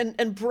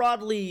 And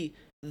broadly,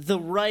 the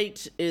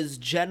right is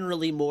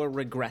generally more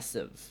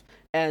regressive,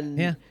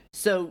 and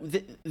so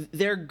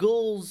their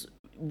goals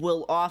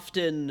will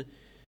often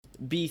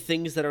be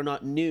things that are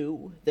not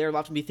new. There will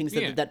often be things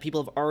that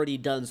people have already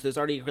done, so there's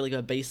already really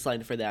a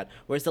baseline for that.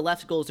 Whereas the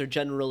left goals are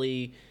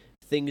generally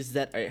things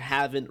that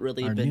haven't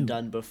really been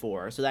done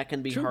before, so that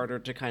can be harder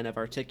to kind of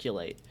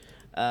articulate.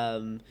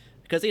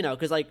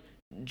 Because like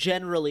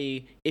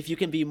generally, if you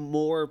can be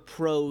more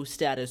pro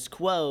status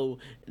quo,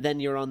 then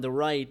you're on the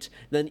right.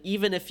 Then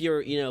even if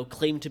you're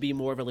claim to be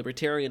more of a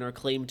libertarian or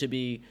claim to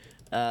be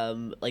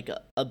like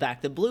a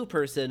back the blue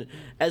person,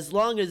 as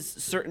long as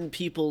certain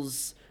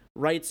people's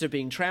rights are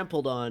being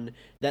trampled on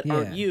that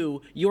aren't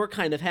you're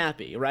kind of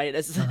happy, right?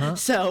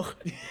 So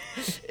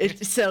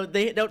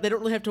they don't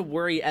really have to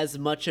worry as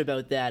much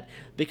about that,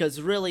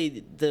 because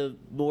really the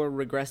more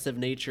regressive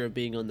nature of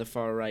being on the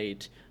far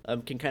right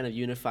can kind of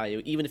unify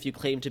you, even if you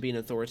claim to be an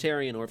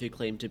authoritarian or if you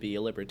claim to be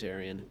a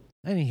libertarian.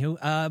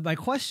 Anywho, my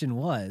question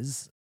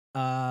was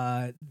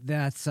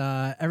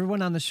that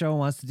everyone on the show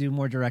wants to do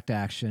more direct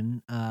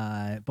action,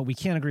 but we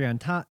can't agree on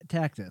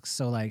tactics.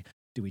 So like,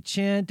 do we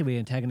chant? Do we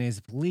antagonize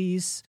the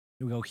police?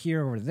 Do we go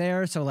here or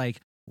there? So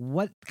like,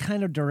 what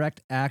kind of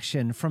direct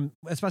action,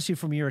 especially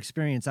from your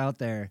experience out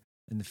there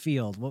in the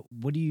field,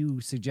 what do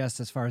you suggest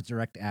as far as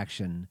direct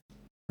action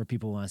for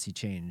people who want to see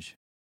change?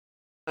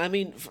 I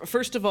mean,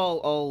 first of all,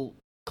 I'll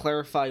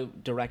clarify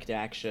direct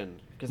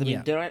action, because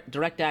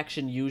direct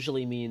action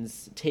usually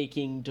means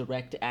taking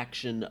direct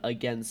action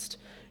against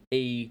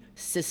a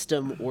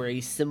system or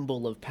a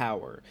symbol of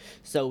power.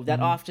 So that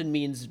often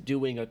means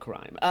doing a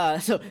crime.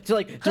 So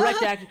like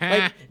direct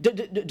action,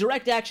 like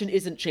direct action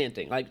isn't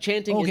chanting. Like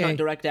chanting is not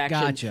direct action.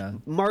 Gotcha.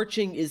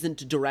 Marching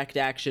isn't direct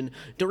action.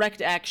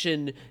 Direct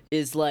action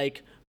is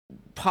like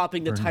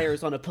popping the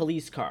tires on a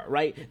police car,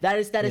 right? That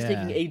is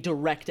taking a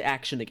direct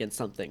action against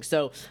something.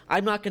 So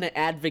I'm not going to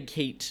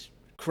advocate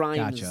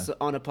crimes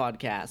on a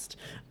podcast.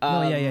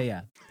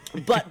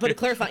 But to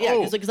clarify,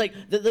 because like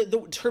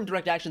the term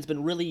direct action has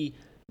been really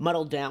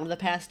muddled down the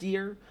past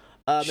year.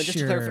 And just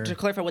to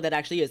clarify what that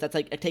actually is, that's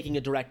like taking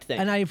a direct thing.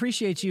 And I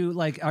appreciate you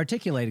like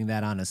articulating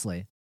that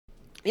honestly.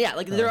 Yeah,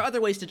 like there are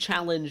other ways to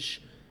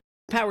challenge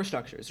power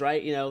structures,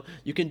 right?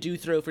 You can do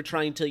throw for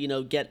trying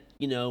to get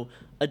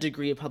a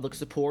degree of public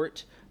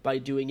support by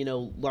doing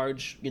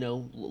large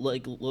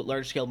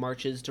scale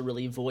marches to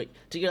really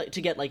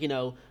to get like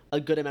a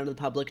good amount of the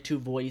public to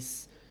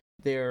voice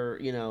their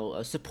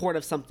support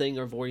of something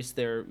or voice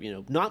their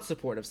not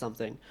support of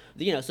something.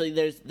 So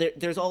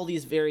there's all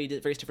these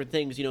various different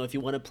things. If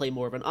you want to play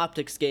more of an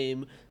optics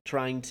game,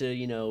 trying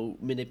to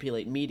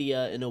manipulate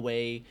media in a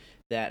way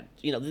that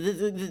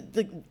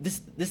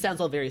this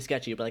sounds all very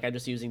sketchy, but like I'm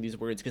just using these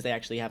words because they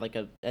actually have like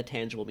a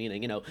tangible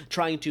meaning.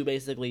 Trying to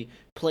basically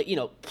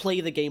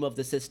play the game of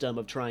the system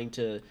of trying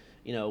to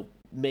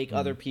make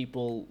other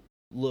people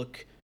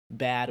look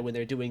bad when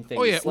they're doing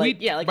things.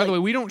 By the way,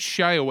 we don't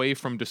shy away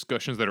from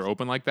discussions that are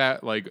open like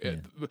that. Like,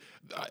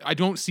 I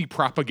don't see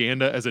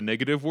propaganda as a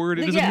negative word.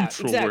 It is a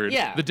neutral word.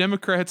 Yeah. The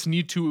Democrats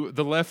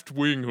the left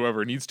wing,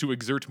 whoever, needs to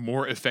exert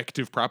more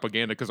effective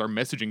propaganda because our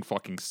messaging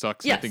fucking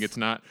sucks. Yes. I think it's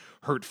not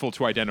hurtful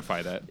to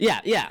identify that.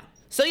 Yeah.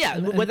 So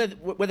whether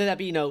that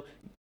be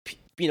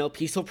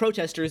peaceful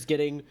protesters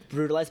getting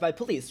brutalized by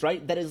police,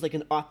 right? That is like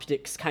an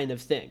optics kind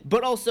of thing.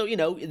 But also,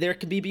 there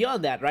can be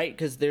beyond that, right?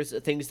 Because there's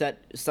things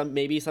that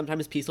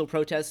sometimes peaceful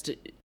protest,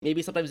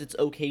 maybe sometimes it's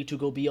okay to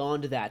go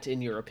beyond that,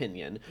 in your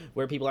opinion,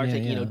 where people are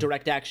taking,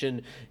 direct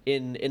action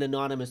in an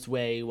anonymous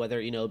way,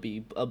 whether,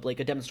 be like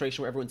a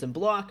demonstration where everyone's in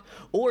block,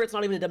 or it's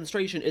not even a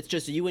demonstration, it's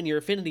just you and your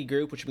affinity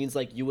group, which means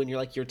like you and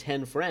your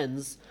 10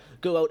 friends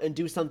go out and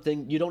do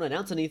something. You don't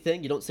announce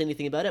anything, you don't say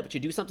anything about it, but you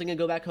do something and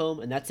go back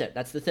home, and that's it.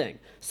 That's the thing.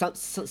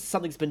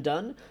 Something's been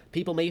done.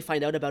 People may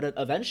find out about it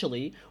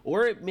eventually,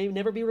 or it may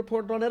never be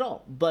reported on at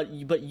all. But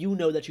you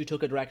know that you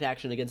took a direct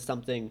action against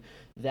something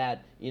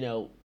that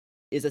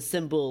is a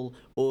symbol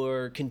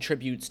or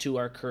contributes to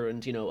our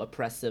current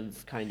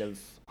oppressive kind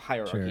of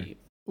hierarchy.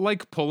 Sure.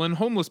 Like pulling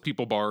homeless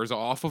people bars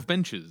off of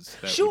benches.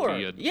 That Sure.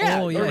 would be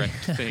Yeah. direct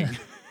thing.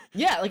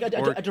 Yeah, like a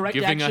direct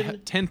giving action. a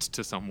tent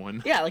to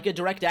someone. Yeah, like a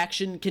direct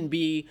action can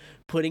be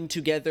putting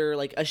together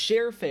like a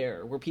share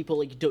fair where people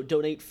like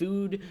donate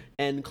food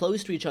and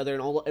clothes to each other,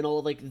 and all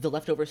of like the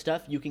leftover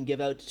stuff you can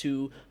give out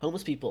to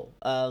homeless people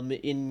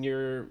in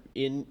your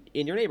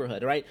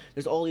neighborhood, right?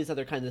 There's all these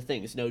other kinds of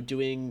things,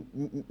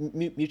 doing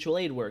mutual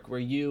aid work where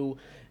you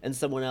and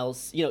someone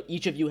else,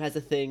 each of you has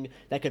a thing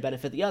that could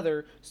benefit the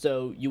other,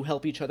 so you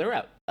help each other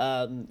out.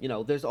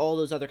 There's all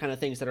those other kind of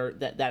things that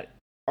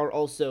are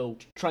also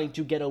trying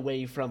to get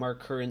away from our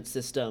current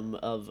system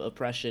of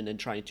oppression and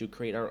trying to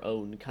create our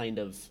own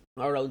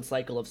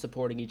cycle of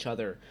supporting each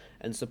other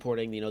and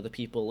supporting the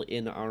people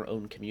in our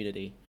own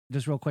community.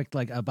 Just real quick,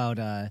 like about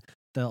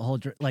the whole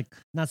like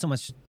not so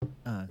much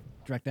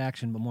direct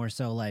action, but more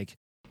so like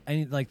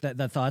any like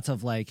the thoughts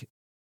of like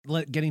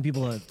getting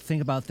people to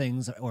think about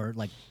things, or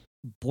like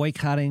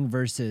boycotting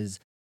versus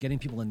getting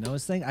to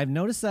notice things. I've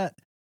noticed that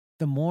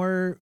the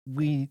more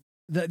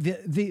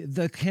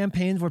the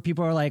campaigns where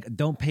people are like,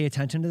 don't pay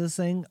attention to this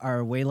thing,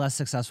 are way less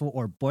successful,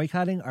 or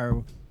boycotting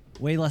are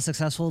way less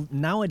successful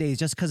nowadays,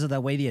 just because of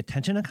the way the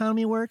attention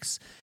economy works.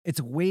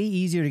 It's way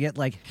easier to get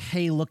like,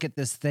 hey, look at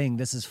this thing,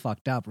 this is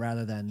fucked up,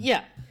 rather than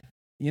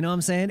you know what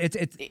I'm saying?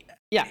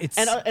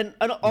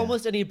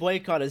 Almost any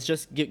boycott is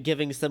just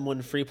giving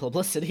someone free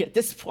publicity at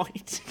this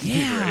point.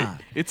 Yeah, right?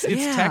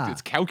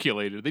 It's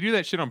calculated. They do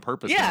that shit on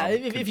purpose. Yeah, now,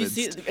 if you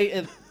see.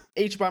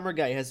 H Bomber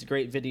Guy has a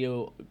great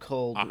video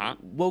called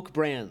Woke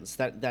Brands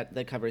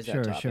that covers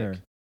that topic. Sure.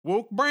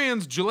 Woke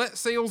brands, Gillette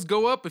sales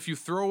go up if you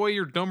throw away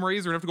your dumb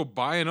razor and have to go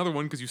buy another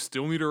one because you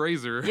still need a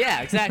razor.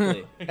 Yeah,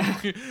 exactly.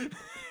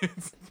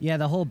 Yeah,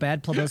 the whole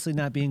bad publicity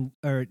not being,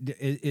 or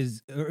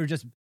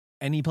just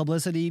any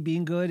publicity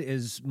being good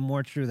is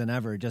more true than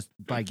ever, just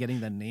by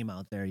getting the name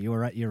out there. You're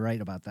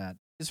right about that.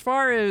 As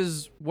far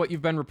as what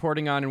you've been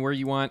reporting on and where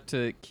you want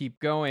to keep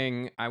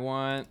going,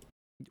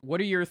 what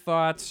are your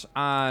thoughts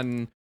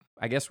on,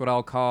 I guess what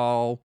I'll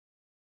call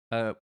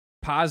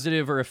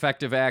positive or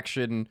effective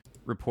action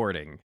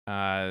reporting?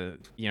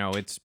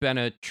 It's been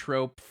a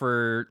trope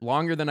for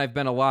longer than I've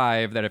been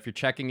alive that if you're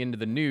checking into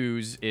the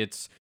news,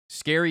 it's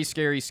scary,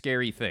 scary,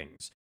 scary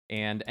things.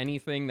 And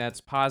anything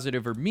that's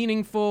positive or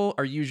meaningful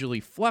are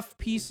usually fluff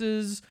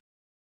pieces.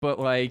 But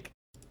like,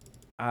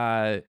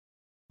 oh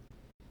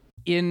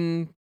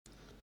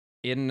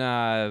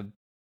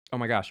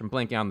my gosh, I'm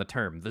blanking on the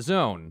term. The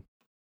Zone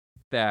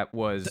that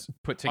was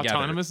put together.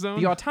 Autonomous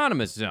Zone? The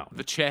Autonomous Zone.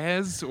 The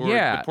Chaz? Or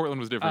the Portland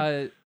was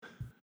different?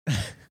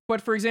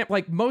 But for example,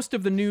 like most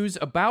of the news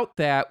about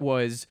that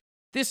was,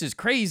 this is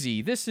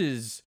crazy. This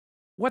is,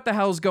 what the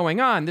hell's going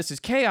on? This is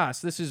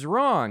chaos. This is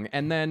wrong.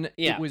 And then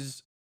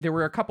there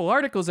were a couple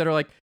articles that are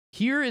like,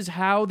 here is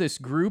how this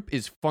group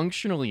is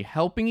functionally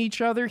helping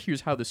each other.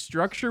 Here's how the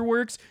structure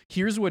works.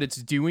 Here's what it's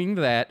doing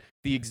that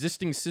the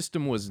existing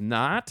system was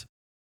not.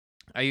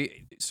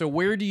 So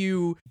where's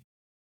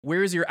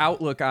your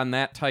outlook on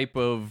that type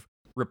of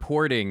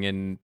reporting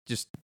and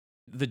just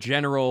the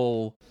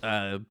general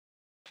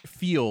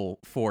feel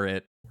for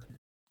it?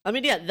 I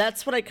mean, yeah,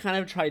 that's what I kind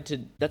of tried to.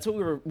 That's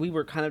what we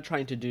were kind of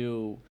trying to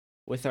do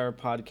with our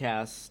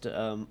podcast,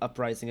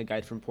 Uprising: A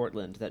Guide from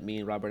Portland, that me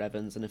and Robert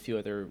Evans and a few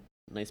other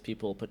nice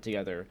people put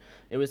together.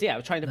 It was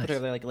trying to put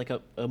together like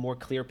a more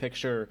clear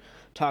picture,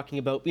 talking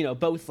about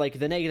both like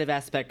the negative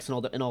aspects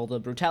and all the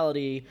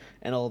brutality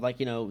and all like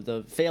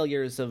the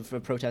failures of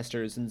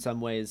protesters in some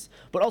ways,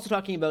 but also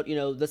talking about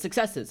the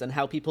successes and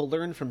how people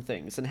learn from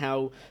things and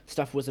how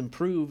stuff was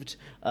improved,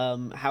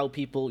 how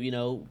people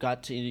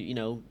got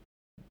to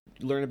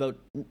learn about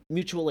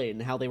mutual aid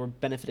and how they were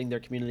benefiting their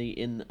community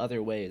in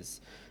other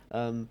ways.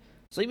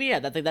 So yeah,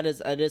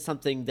 that is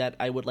something that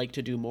I would like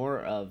to do more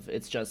of.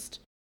 It's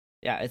just,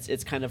 yeah,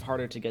 it's kind of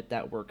harder to get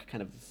that work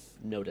kind of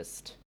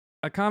noticed.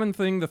 A common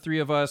thing the three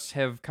of us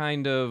have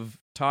kind of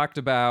talked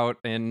about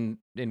and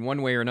in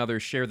one way or another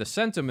share the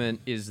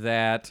sentiment is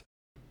that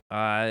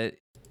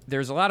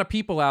there's a lot of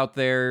people out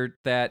there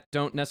that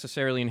don't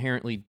necessarily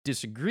inherently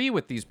disagree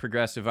with these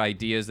progressive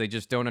ideas. They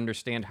just don't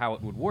understand how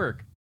it would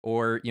work.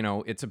 Or,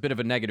 it's a bit of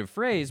a negative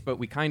phrase, but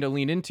we kind of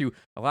lean into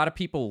a lot of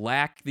people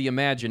lack the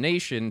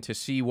imagination to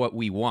see what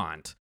we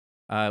want.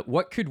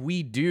 What could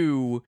we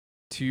do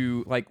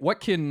to, like, what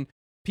can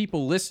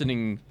people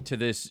listening to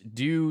this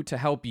do to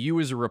help you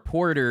as a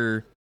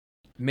reporter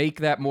make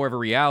that more of a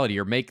reality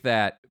or make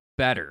that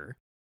better?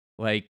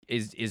 Like,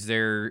 is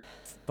there,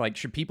 like,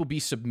 should people be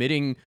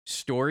submitting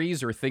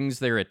stories or things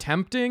they're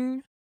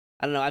attempting?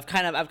 I don't know. I've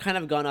kind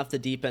of gone off the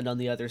deep end on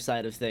the other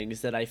side of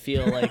things that I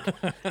feel like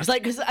it's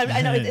like, because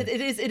I know it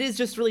is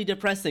just really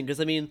depressing, because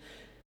I mean,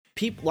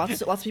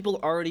 lots of people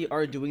already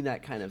are doing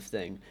that kind of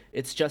thing.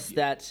 It's just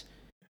that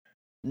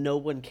no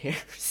one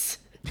cares.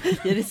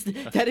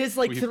 That is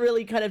like the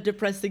really kind of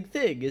depressing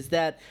thing, is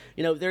that,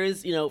 you know, there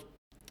is, you know,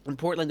 in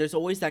Portland, there's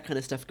always that kind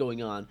of stuff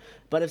going on.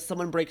 But if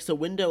someone breaks a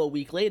window a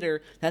week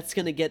later, that's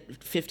going to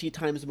get 50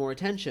 times more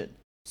attention.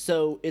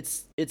 So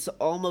it's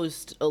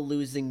almost a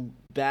losing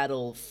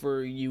battle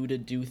for you to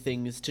do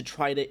things to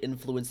try to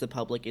influence the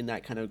public in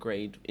that kind of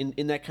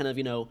in that kind of,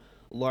 you know,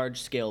 large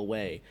scale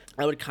way.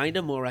 I would kind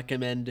of more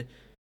recommend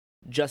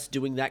just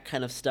doing that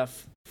kind of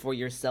stuff for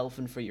yourself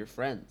and for your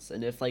friends.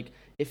 And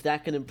if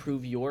that can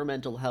improve your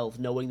mental health,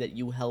 knowing that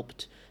you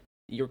helped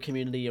your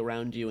community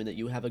around you and that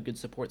you have a good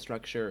support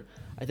structure,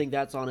 I think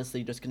that's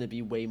honestly just going to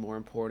be way more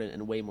important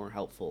and way more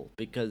helpful,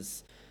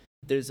 because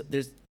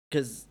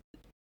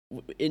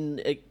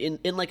in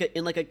like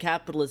a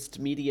capitalist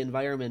media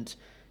environment,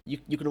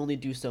 you can only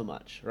do so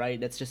much, right?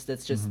 That's just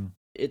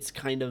it's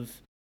kind of,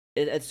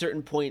 at a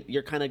certain point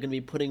you're kind of going to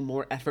be putting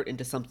more effort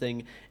into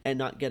something and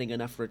not getting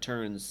enough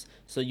returns,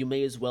 so you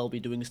may as well be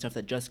doing stuff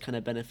that just kind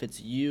of benefits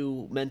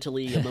you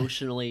mentally,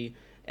 emotionally,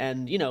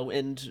 and, you know,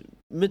 and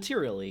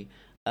materially,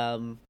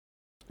 and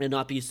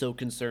not be so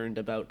concerned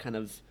about kind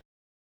of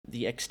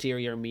the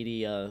exterior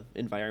media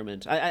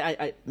environment.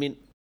 I mean,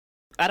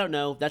 I don't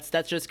know, that's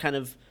just kind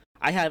of,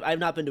 I've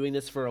not been doing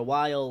this for a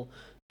while,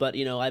 but,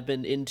 you know, I've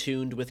been in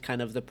tuned with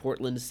kind of the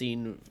Portland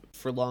scene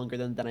for longer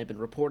than I've been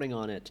reporting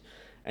on it,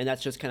 and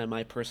that's just kind of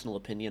my personal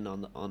opinion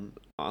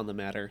on the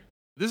matter.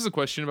 This is a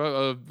question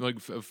about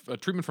a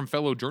treatment from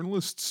fellow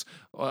journalists.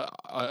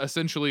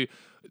 Essentially,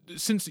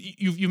 since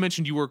you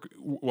mentioned you work,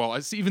 well,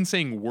 even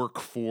saying work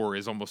for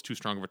is almost too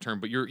strong of a term,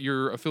 but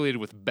you're affiliated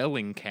with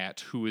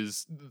Bellingcat, who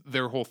is,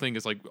 their whole thing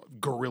is like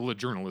guerrilla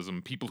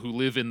journalism. People who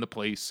live in the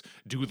place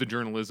do the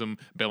journalism.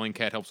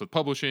 Bellingcat helps with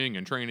publishing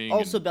and training.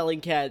 Also,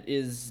 Bellingcat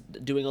is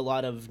doing a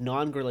lot of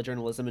non-guerrilla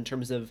journalism in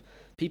terms of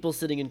people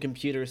sitting in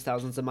computers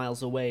thousands of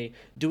miles away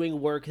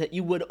doing work that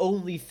you would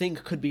only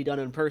think could be done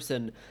in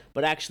person,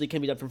 but actually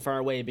can be done from far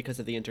away because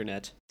of the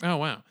internet. Oh,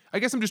 wow. I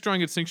guess I'm just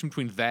drawing a distinction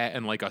between that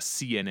and like a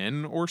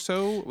CNN or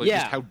so. Like,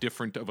 just how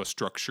different of a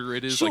structure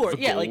it is. Sure, like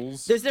the yeah. goals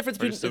Like, there's difference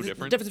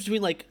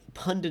between like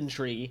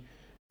punditry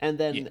and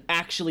then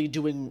actually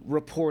doing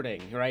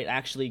reporting, right?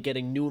 Actually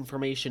getting new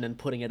information and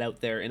putting it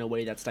out there in a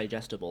way that's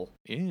digestible.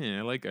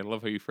 Yeah, I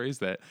love how you phrase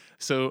that.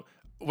 So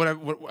what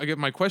I get,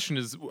 my question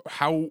is,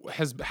 how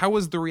has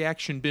the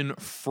reaction been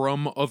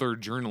from other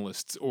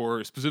journalists,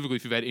 or specifically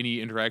if you've had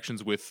any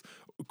interactions with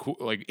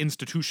like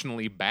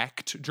institutionally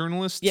backed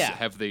journalists? Yeah.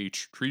 Have they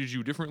treated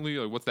you differently?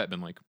 Like, what's that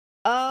been like?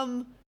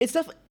 It's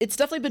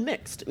definitely been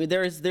mixed. I mean,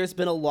 there's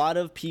been a lot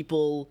of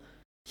people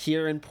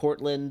here in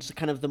Portland,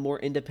 kind of the more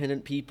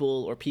independent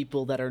people, or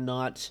people that are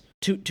not,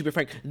 to be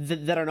frank,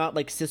 that are not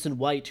like cis and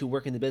white, who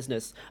work in the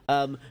business,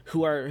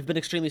 who have been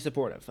extremely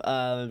supportive.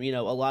 You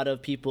know, a lot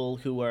of people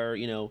who are,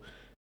 you know,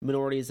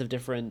 minorities of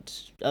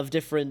different,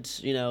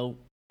 you know,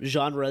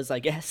 genres, I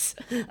guess,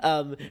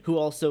 who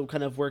also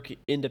kind of work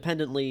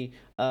independently,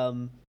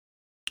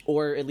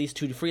 or at least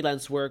do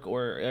freelance work,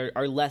 or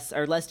are less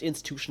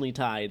institutionally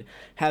tied,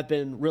 have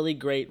been really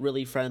great,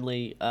 really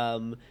friendly,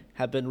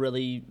 have been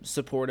really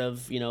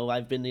supportive. You know,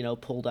 I've been, you know,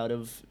 pulled out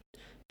of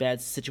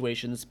bad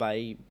situations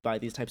by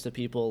these types of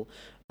people.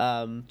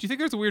 Do you think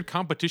there's a weird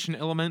competition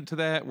element to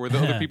that, where the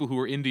other people who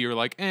are indie are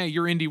like,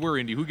 you're indie, we're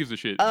indie, who gives a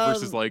shit?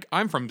 Versus like,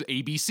 I'm from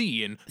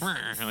ABC, and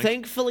like...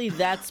 Thankfully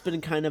that's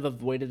been kind of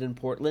avoided in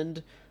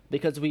Portland,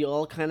 because we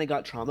all kind of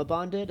got trauma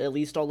bonded. At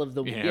least all of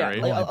the right.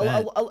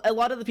 like, a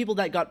lot of the people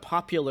that got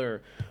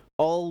popular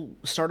all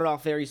started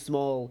off very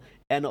small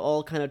and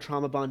all kind of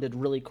trauma bonded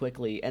really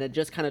quickly, and it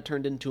just kind of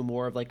turned into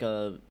more of like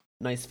a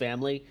nice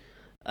family.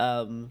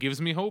 Gives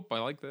me hope. I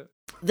like that.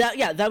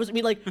 That was, I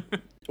mean, like,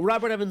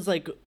 Robert Evans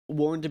like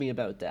warned me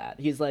about that.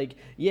 He's like,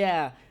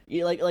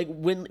 like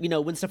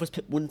when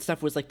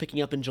stuff was like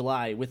picking up in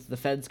July with the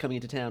feds coming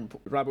into town,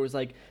 Robert was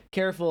like,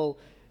 careful.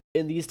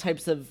 In these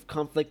types of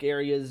conflict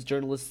areas,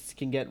 journalists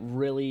can get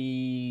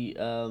really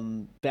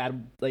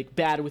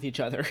bad with each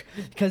other,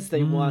 because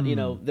they want,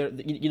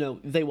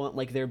 they want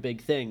like their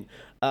big thing.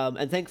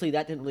 And thankfully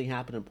that didn't really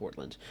happen in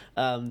Portland.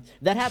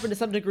 That happened to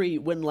some degree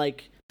when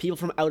like people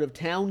from out of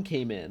town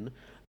came in,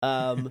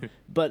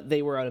 but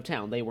they were out of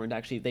town. They weren't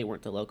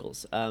the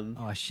locals.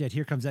 Oh shit!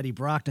 Here comes Eddie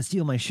Brock to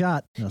steal my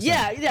shot. No,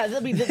 yeah. I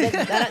mean,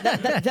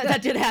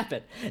 that did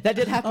happen. That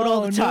did happen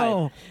all the time.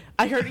 No.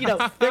 I heard,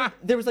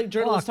 there was like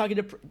journalists talking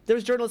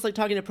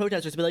to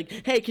protesters, be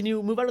like, "Hey, can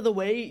you move out of the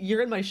way?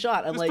 You're in my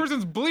shot." I'm this like,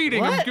 person's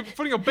bleeding. What? I'm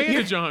putting a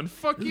bandage on.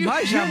 Fuck you.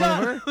 My shot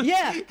over.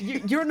 Yeah,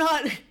 you're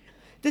not.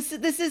 This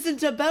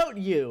isn't about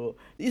you.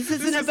 This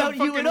isn't about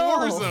you at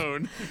all. War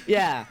zone.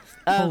 Yeah.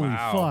 Holy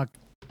fuck.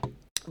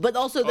 But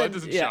also that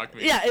doesn't shock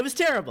me. Yeah, it was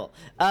terrible.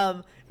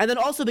 And then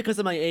also because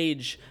of my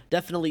age,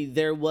 definitely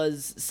there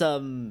was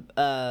some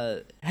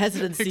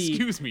hesitancy.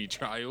 Excuse me,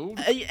 child.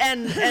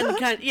 And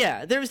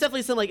there was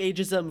definitely some like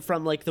ageism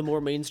from like the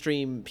more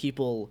mainstream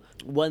people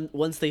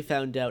once they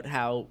found out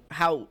how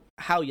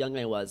young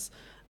I was.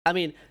 I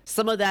mean,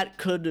 some of that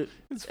could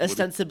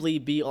ostensibly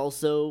be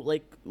also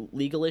like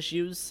legal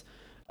issues,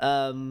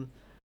 because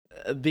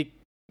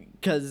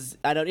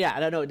I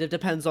don't know. It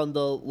depends on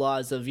the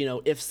laws of, you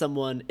know, if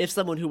someone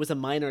who was a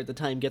minor at the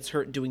time gets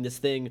hurt doing this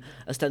thing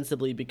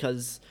ostensibly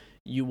because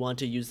you want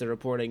to use the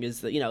reporting,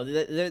 is that, you know,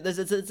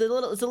 it's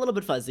a little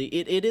bit fuzzy.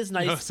 It is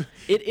nice. No,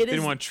 they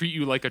didn't want to treat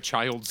you like a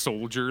child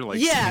soldier.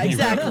 Like, yeah,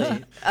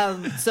 exactly.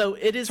 So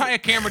it is. Tie a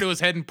camera to his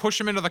head and push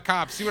him into the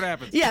cops. See what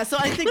happens. Yeah, so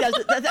I think I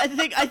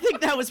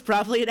think that was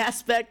probably an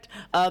aspect.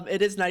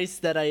 It is nice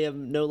that I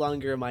am no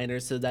longer a minor,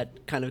 so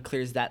that kind of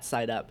clears that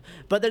side up.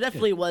 But there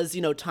definitely was,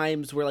 you know,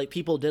 times where like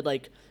people did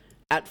like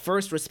at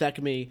first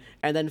respect me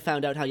and then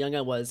found out how young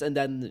I was, and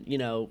then, you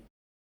know,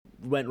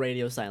 went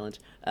radio silent,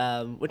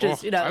 which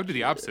is, you know, I would do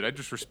the opposite. I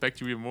just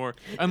respect you even more,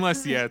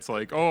 unless it's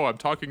like, oh, I'm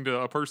talking to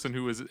a person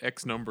who is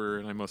X number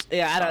and I must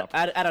stop.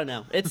 I don't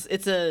know. It's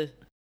a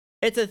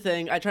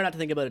thing. I try not to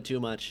think about it too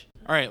much.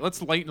 All right, let's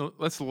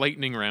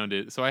lightning round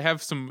it. So I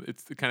have some.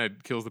 It kind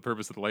of kills the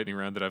purpose of the lightning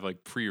round that I've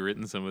like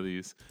pre-written some of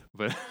these,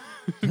 but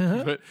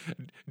but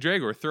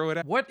Dragor, throw it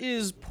out. What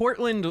is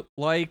Portland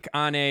like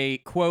on a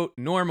quote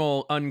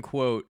normal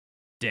unquote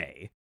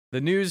day?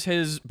 The news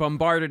has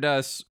bombarded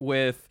us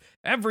with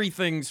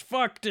everything's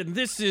fucked and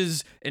this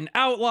is an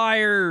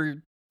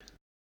outlier.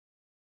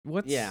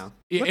 What's the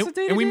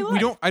day-to-day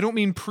life? I don't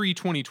mean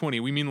pre-2020.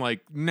 We mean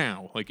like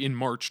now, like in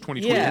March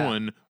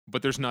 2021.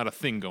 But there's not a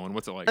thing going.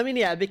 What's it like? I mean,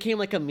 yeah, it became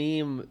like a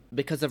meme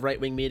because of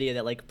right-wing media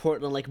that like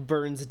Portland like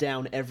burns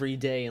down every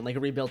day and like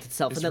rebuilt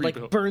itself, and then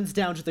like burns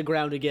down to the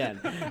ground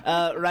again.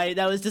 Right?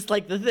 That was just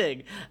like the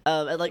thing.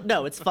 And like,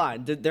 no, it's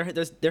fine.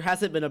 There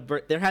hasn't been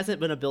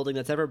a building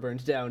that's ever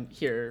burned down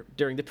here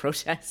during the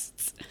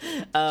protests.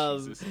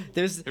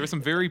 There were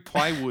some very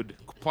plywood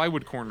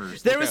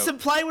corners. There was some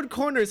plywood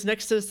corners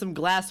next to some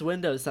glass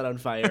windows set on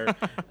fire,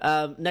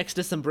 next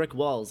to some brick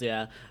walls.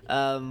 Yeah.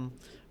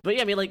 But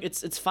yeah, I mean, like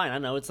it's fine. I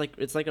know it's like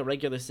a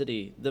regular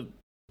city. The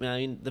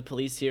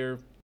police here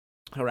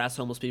harass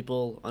homeless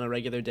people on a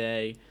regular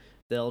day.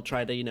 They'll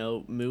try to, you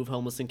know, move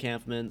homeless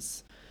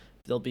encampments.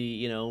 There'll be,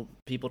 you know,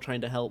 people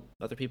trying to help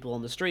other people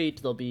on the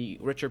street. There'll be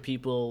richer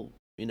people,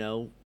 you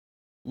know,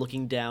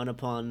 looking down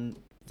upon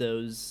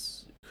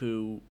those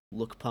who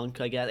look punk,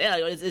 I guess. Yeah,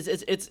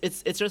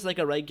 it's just like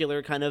a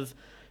regular kind of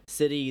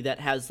city that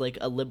has like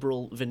a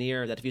liberal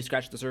veneer that, if you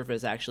scratch the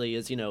surface, actually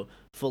is, you know,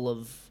 full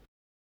of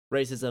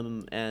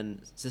racism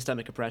and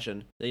systemic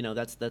oppression. You know,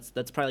 that's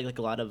probably like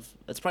a lot of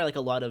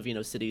you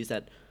know, cities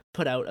that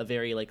put out a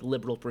very like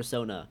liberal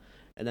persona,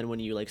 and then when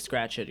you like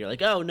scratch it, you're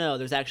like, oh no,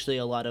 there's actually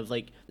a lot of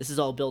like, this is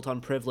all built on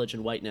privilege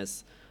and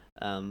whiteness.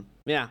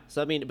 Yeah,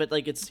 so I mean, but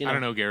like, it's, you know, I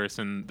don't know,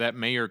 Garrison, that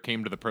mayor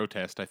came to the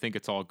protest. I think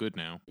it's all good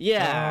now.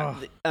 Yeah.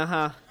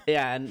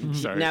 Yeah,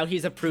 and now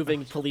he's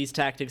approving police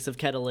tactics of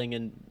kettling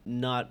and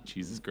not,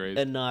 Jesus Christ,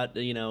 and not,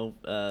 you know,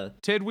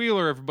 Ted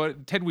Wheeler, everybody.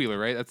 Ted Wheeler,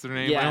 right? That's their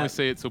name. Yeah. I only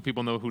say it so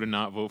people know who to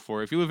not vote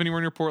for. If you live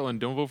anywhere near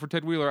Portland, don't vote for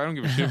Ted Wheeler. I don't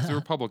give a shit if he's a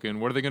Republican.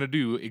 What are they going to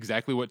do?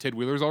 Exactly what Ted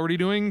Wheeler's already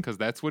doing, because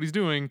that's what he's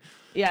doing.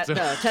 Yeah, so.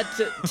 No,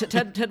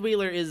 Ted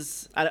Wheeler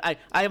is. I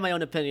have my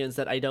own opinions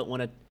that I don't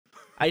want to.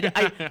 I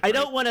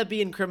don't want to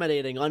be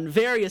incriminating on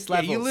various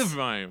levels. Yeah, you live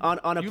by him.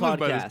 On a you podcast. Live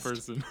by this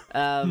person.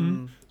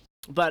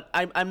 But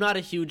I'm not a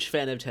huge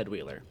fan of Ted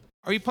Wheeler.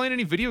 Are you playing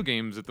any video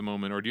games at the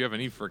moment, or do you have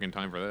any freaking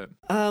time for that?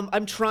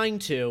 I'm trying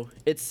to.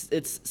 It's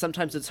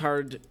sometimes it's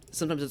hard.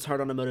 Sometimes it's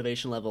hard on a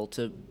motivation level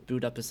to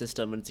boot up a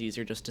system, and it's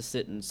easier just to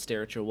sit and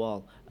stare at your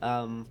wall.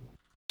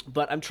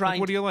 But I'm trying.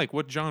 What do you like?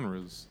 What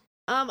genres?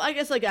 I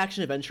guess like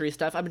action adventure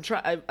stuff.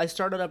 I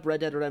started up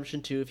Red Dead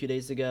Redemption 2 a few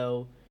days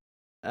ago.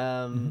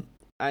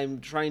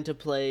 I'm trying to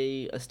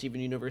play a Steven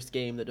Universe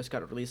game that just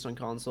got released on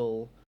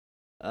console.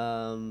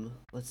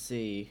 Let's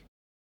see.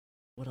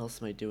 What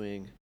else am I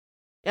doing?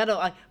 Yeah,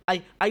 no,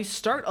 I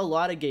start a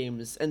lot of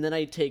games and then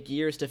I take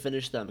years to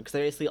finish them, because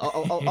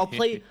I'll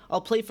play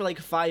for like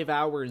 5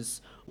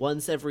 hours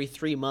once every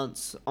 3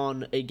 months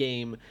on a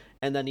game,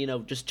 and then, you know,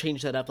 just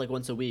change that up like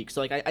once a week.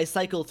 So like I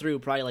cycle through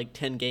probably like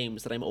 10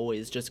 games that I'm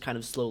always just kind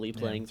of slowly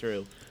playing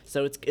through.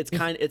 So it's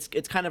kind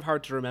of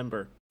hard to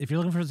remember. If you're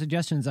looking for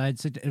suggestions, I'd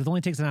say it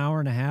only takes an hour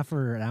and a half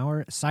or an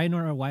hour.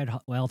 Sayonara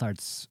Wild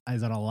Hearts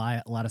has done a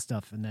lot of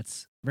stuff, and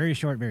that's very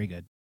short, very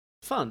good.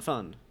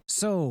 Fun.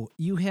 So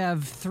you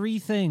have 3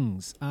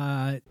 things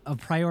of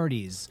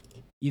priorities: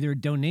 either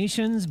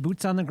donations,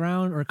 boots on the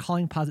ground, or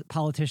calling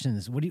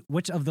politicians.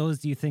 Which of those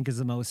do you think is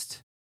the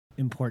most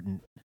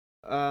important?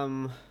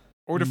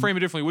 Or to frame it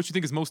differently, which do you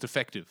think is most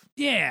effective?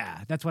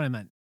 Yeah, that's what I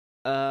meant.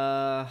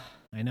 I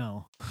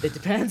know. It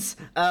depends.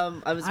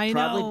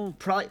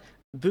 Probably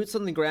boots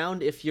on the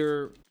ground if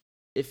you're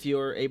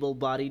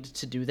able-bodied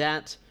to do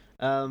that.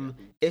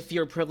 If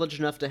you're privileged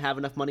enough to have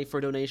enough money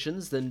for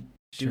donations, then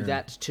do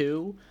that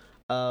too.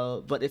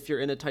 But if you're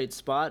in a tight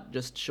spot,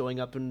 just showing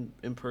up in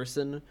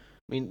person.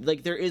 I mean,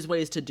 like, there is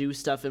ways to do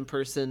stuff in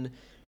person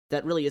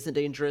that really isn't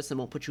dangerous and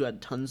won't put you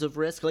at tons of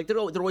risk. Like, there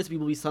always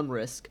will be some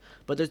risk,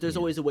 but there's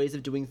always ways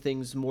of doing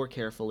things more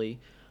carefully.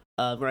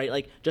 Right,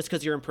 like, just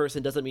because you're in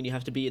person doesn't mean you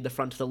have to be in the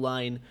front of the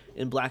line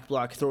in black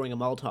bloc throwing a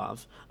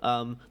Molotov.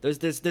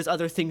 There's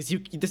other things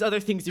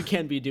you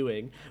can be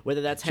doing,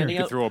 whether that's handing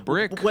out, throw a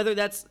brick, whether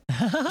that's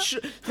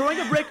throwing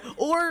a brick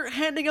or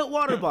handing out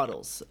water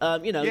bottles.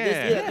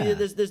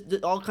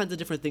 There's all kinds of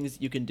different things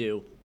you can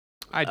do.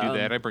 I do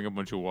that. I bring a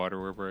bunch of water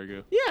wherever I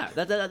go. Yeah,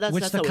 that's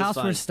which the cops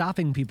fine. were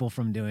stopping people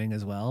from doing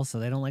as well, so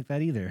they don't like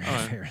that either.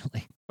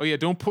 Apparently. Oh yeah,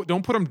 don't put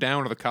them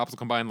down, or the cops will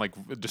come by and like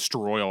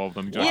destroy all of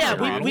them.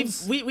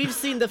 We've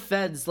seen the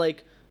feds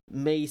like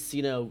mace,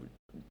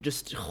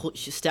 just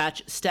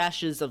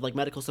stashes of like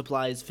medical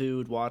supplies,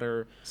 food,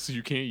 water. So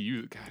you can't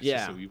use it. Gosh, yeah,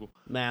 it's just so evil.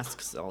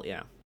 Masks, all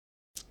yeah.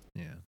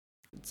 It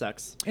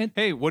sucks. And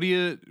hey, what do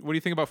you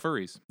think about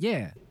furries?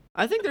 Yeah.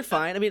 I think they're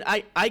fine. I mean,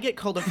 I get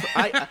called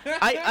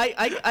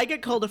I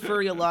get called a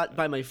furry a lot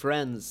by my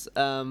friends.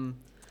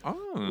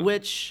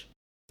 Which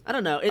I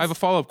don't know. I have a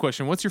follow-up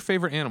question. What's your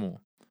favorite animal?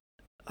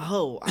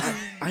 Oh,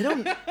 I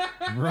don't.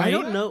 Right? I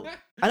don't know.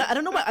 I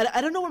don't know. I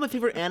don't know what my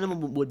favorite animal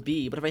would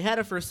be. But if I had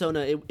a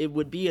fursona, it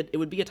would be a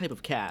type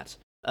of cat.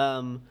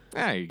 But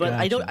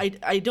gotcha.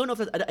 I don't know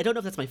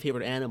if that's my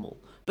favorite animal.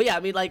 But yeah,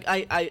 I mean, like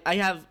I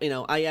have,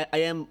 I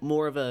am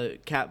more of a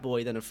cat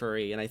boy than a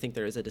furry, and I think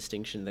there is a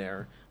distinction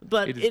there.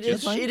 But it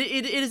is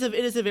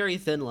a very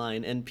thin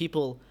line, and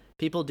people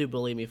do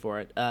bully me for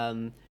it.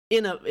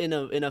 In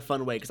a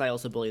fun way, because I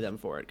also bully them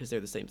for it, because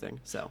they're the same thing.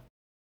 So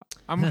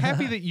I'm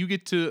happy that you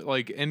get to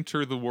like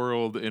enter the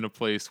world in a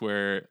place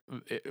where,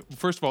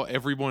 first of all,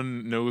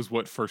 everyone knows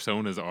what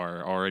fursonas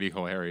are, already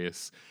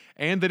hilarious,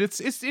 and that it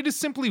is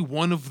simply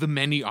one of the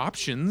many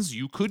options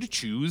you could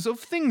choose of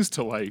things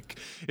to like.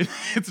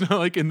 It's not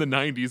like in the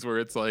 90s where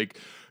it's like,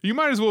 you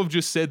might as well have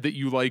just said that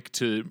you like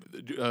to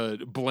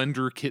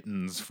blender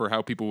kittens for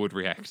how people would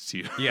react to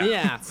you.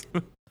 yeah.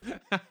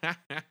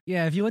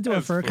 Yeah, if you went to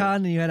a fur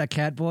con and you had a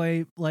cat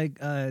boy like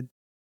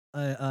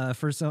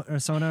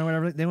fursona or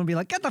whatever, they would be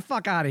like, "Get the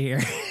fuck out of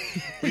here!"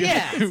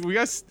 Yeah, you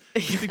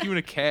think you and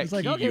a cat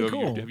like, okay,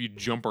 cool. have you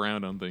jump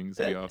around on things?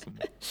 It'd be awesome.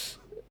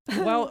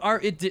 Well,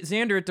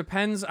 Xander, it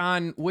depends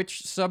on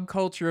which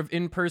subculture of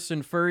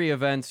in-person furry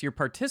events you're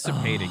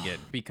participating in,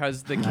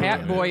 because the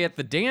cat boy at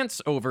the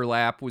dance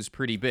overlap was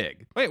pretty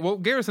big. Wait, well,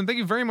 Garrison, thank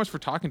you very much for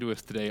talking to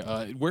us today.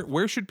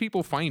 Where should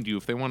people find you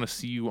if they want to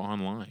see you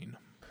online?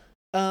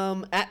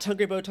 At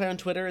Hungry Bowtie on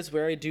Twitter is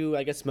where I do,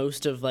 I guess,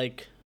 most of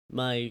like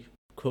my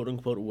quote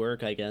unquote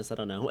work. I guess I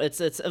don't know. It's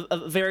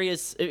a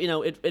various.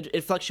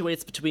 It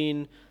fluctuates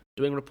between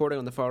doing reporting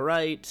on the far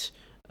right,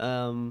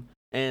 and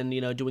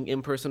doing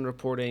in-person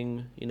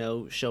reporting.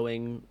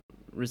 Showing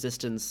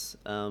resistance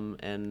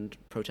and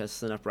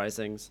protests and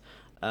uprisings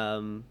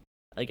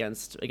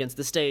against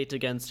the state,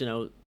 against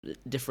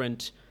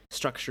different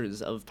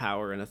structures of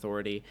power and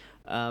authority.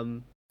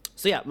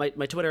 So yeah, my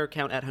Twitter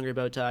account at Hungry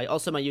Bowtie,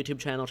 also my YouTube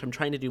channel, which I'm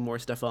trying to do more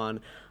stuff on.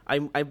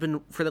 I've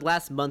been, for the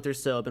last month or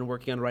so, I've been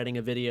working on writing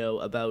a video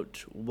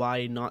about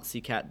why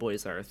Nazi cat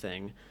boys are a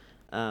thing.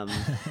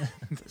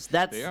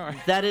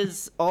 That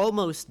is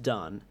almost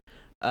done.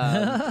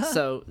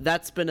 So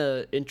that's been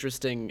an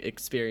interesting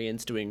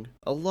experience, doing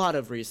a lot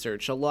of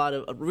research, a lot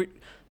of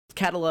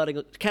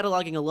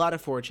cataloging a lot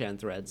of 4chan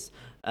threads.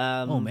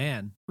 Oh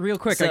man! Real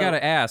quick, I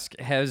gotta ask: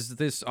 has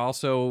the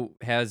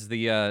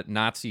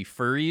Nazi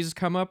furries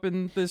come up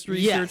in this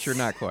research, or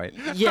not quite?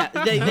 Yeah,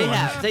 they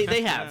have.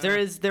 They have. There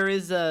is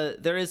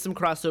some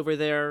crossover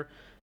there.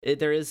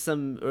 There is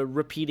some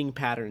repeating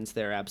patterns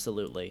there.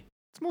 Absolutely.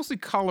 It's mostly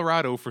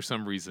Colorado for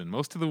some reason.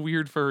 Most of the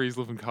weird furries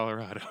live in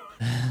Colorado.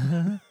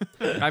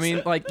 I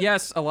mean,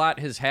 yes, a lot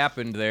has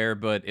happened there,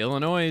 but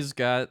Illinois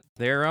got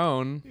their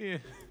own. Yeah,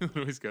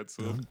 Illinois got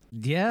some.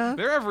 Yeah,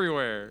 they're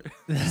everywhere.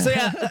 So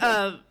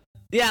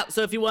yeah,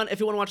 So if you want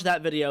to watch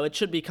that video, it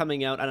should be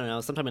coming out. I don't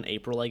know, sometime in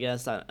April, I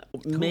guess.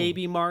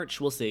 Maybe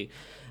March. We'll see.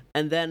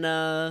 And then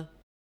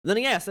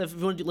yes, if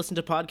you want to listen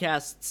to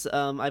podcasts,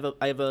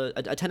 I have a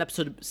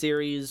 10-episode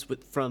series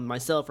from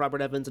myself,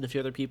 Robert Evans, and a few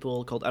other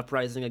people called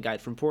Uprising: A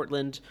Guide from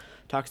Portland.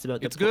 Talks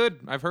about it's good.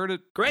 I've heard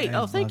it. Great.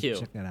 Oh, thank you.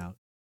 Check that out.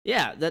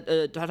 Yeah,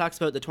 that talks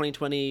about the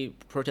 2020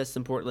 protests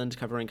in Portland,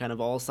 covering kind of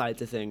all sides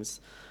of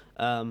things.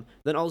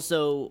 Then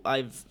also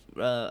I've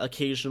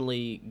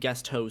occasionally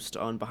guest host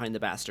on Behind the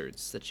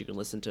Bastards that you can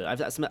listen to. I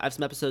have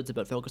some episodes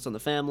about Focus on the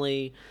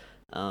Family,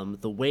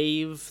 The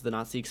Wave, the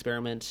Nazi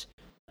experiment.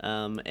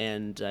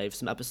 And I have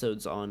some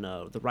episodes on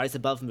the Rise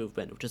Above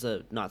movement, which is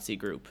a Nazi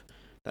group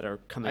that are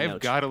coming out. I've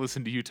got to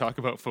listen to you talk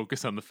about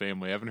Focus on the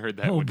Family. I haven't heard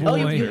that one.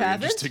 Boy. Oh, you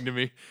haven't? Interesting to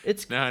me.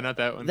 No, not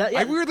that one. Yeah.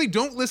 I weirdly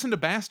don't listen to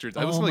Bastards.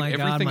 I listen to my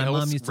everything God, my else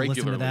mom used to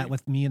regularly. listen to that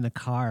with me in the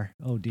car.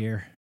 Oh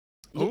dear.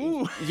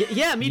 Oh.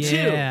 Yeah, me too.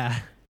 Yeah.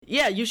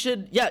 Yeah, you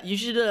should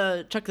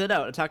check that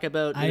out. Talk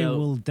about I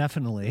will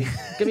definitely.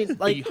 I mean,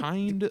 like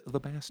Behind the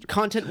Bastards.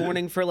 content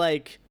warning for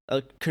like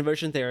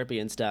conversion therapy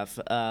and stuff.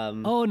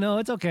 Oh no,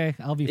 it's okay.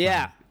 I'll be fine.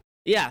 Yeah.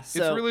 Yeah,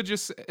 so It's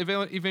religious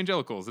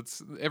evangelicals.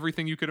 It's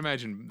everything you could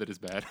imagine that is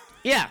bad.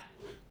 yeah.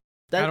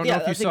 I don't know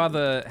if you I saw think-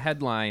 the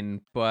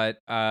headline, but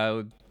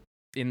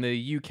in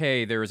the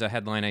UK, there was a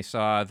headline I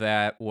saw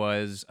that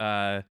was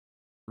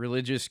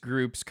religious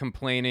groups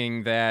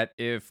complaining that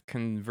if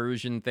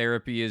conversion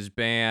therapy is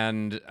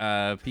banned,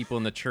 people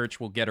in the church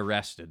will get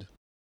arrested.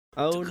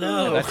 Oh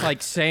no. That's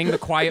like saying the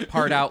quiet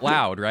part out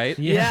loud, right?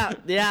 yeah,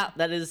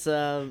 that is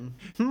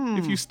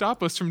If you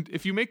stop us from,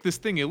 if you make this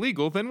thing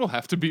illegal, then we'll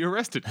have to be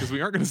arrested because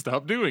we aren't going to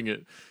stop doing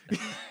it.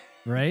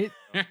 Right?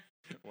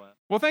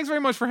 Well, thanks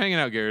very much for hanging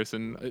out,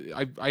 Garrison.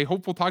 I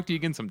hope we'll talk to you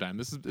again sometime.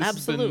 This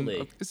Absolutely.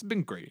 This has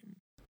been great.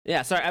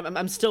 Yeah, sorry,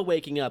 I'm still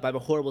waking up. I have a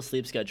horrible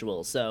sleep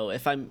schedule, so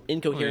if I'm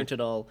incoherent at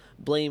all,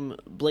 blame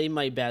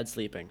my bad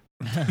sleeping.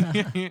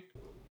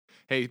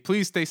 Hey,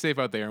 please stay safe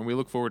out there, and we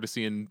look forward to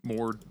seeing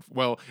more.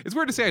 Well, it's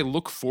weird to say I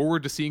look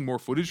forward to seeing more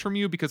footage from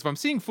you, because if I'm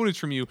seeing footage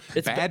from you,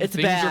 bad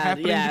things are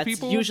happening to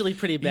people. It's usually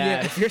pretty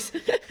bad. Yeah. If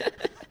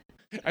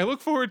you're I look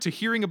forward to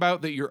hearing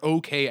about that you're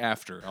okay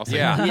after. I'll say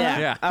Yeah. that.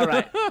 yeah. All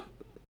right.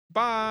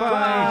 Bye.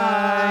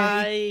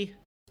 Bye.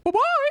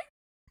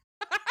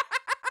 Bye-bye.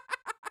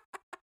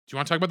 Do you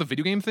want to talk about the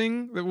video game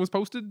thing that was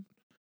posted?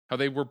 How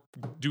they were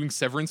doing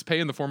severance pay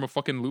in the form of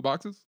fucking loot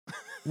boxes?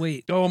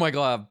 Wait, Oh my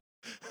god.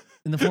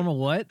 in the form of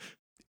what?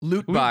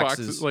 Loot Loot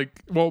boxes.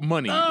 like, well,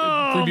 money.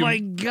 Oh Premium- my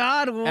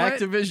God! What?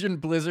 Activision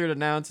Blizzard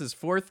announces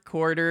fourth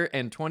quarter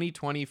and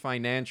 2020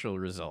 financial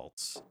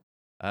results.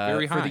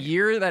 Very For high. the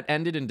year that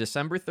ended in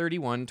December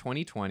 31,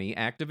 2020,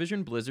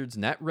 Activision Blizzard's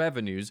net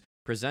revenues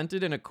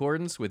presented in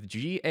accordance with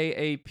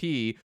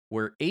GAAP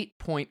were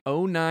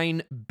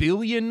 8.09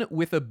 billion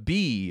with a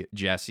B,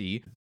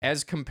 Jesse,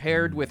 as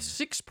compared with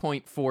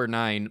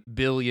 6.49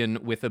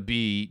 billion with a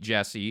B,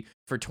 Jesse,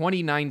 for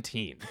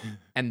 2019.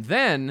 And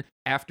then,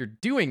 after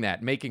doing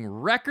that, making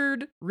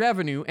record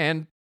revenue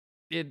and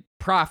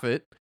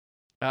profit,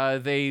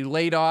 they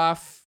laid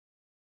off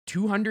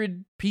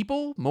 200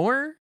 people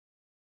more.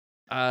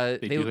 They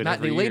do it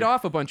every They laid year.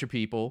 off a bunch of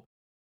people.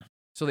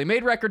 So they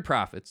made record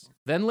profits,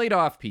 then laid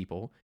off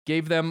people,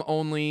 gave them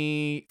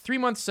only 3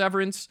 months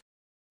severance.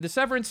 The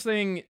severance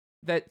thing,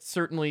 that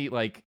certainly,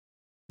 like,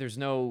 there's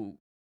no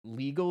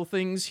legal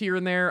things here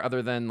and there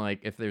other than, like,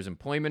 if there's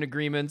employment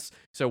agreements.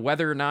 So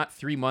whether or not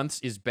 3 months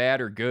is bad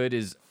or good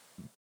is,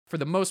 for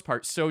the most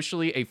part,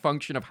 socially a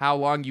function of how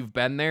long you've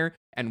been there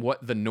and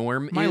what the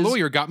norm My is.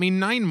 lawyer got me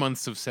 9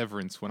 months of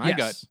severance when I got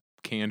Yes.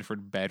 canned for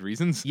bad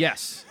reasons.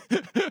 Yes.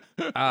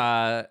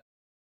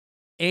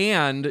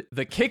 And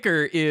the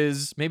kicker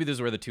is, maybe this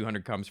is where the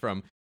 200 comes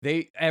from.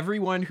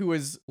 Everyone who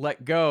was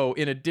let go,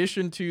 in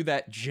addition to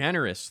that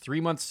generous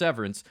 3-month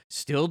severance,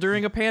 still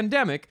during a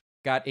pandemic,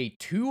 got a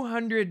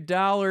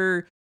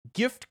 $200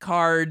 gift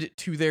card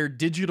to their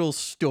digital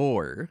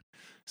store.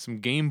 Some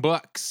game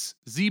bucks,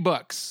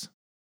 Z-bucks.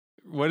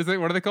 What is it?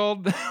 What are they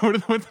called?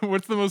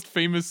 What's the most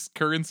famous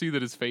currency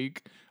that is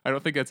fake? I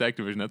don't think that's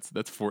Activision.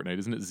 That's Fortnite,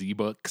 isn't it?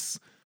 Z-bucks.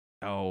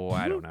 Oh,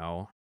 I don't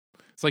know.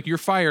 It's like you're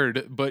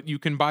fired, but you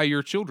can buy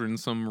your children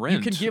some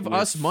rent. can give with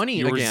us money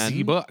your again.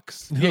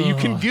 Z-bucks. Yeah, you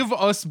can Ugh. give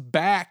us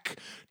back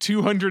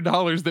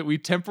 $200 that we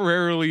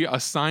temporarily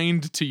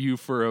assigned to you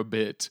for a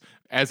bit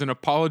as an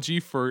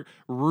apology for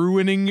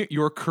ruining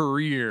your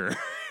career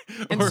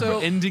And or so-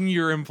 ending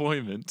your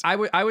employment. I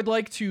would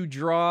like to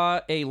draw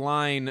a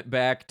line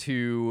back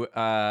to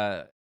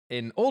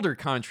an older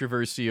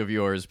controversy of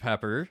yours,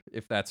 Pepper,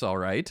 if that's all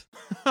right.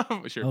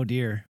 Sure. Oh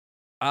dear.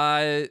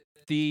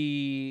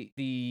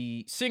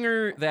 The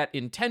singer that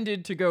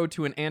intended to go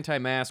to an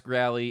anti-mask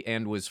rally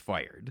and was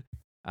fired.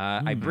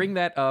 I bring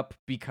that up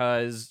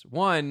because,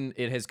 one,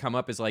 it has come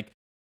up as like,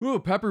 oh,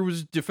 Pepper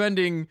was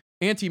defending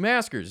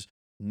anti-maskers.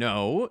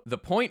 No, the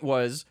point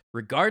was,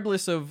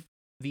 regardless of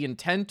the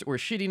intent or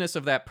shittiness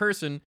of that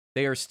person,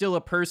 they are still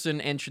a person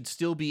and should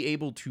still be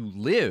able to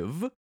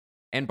live.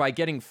 And by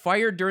getting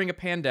fired during a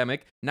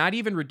pandemic, not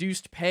even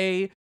reduced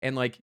pay, and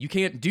like, you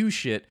can't do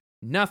shit,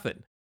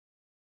 nothing.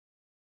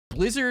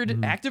 Blizzard,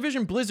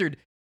 Activision Blizzard,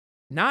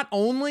 not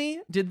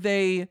only did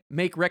they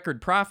make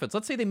record profits,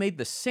 let's say they made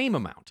the same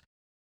amount,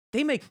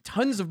 they make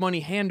tons of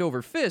money hand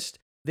over fist.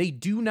 They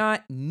do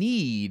not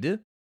need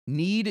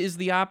is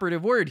the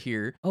operative word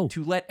here,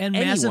 to let And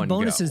anyone massive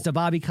bonuses go. to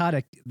Bobby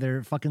Kotick,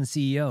 their fucking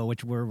CEO,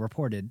 which were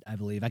reported, I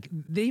believe.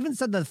 They even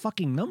said the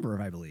fucking number,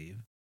 I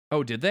believe.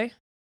 Oh, did they?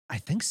 I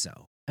think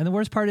so. And the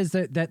worst part is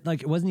that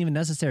like it wasn't even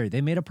necessary.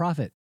 They made a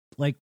profit.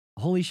 Like,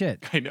 holy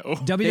shit. I know.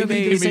 WWE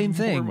made- did the same more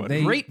thing. money.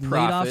 They Great laid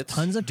off profits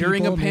tons of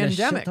during a people, made shit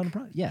pandemic.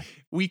 ton of yeah.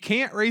 We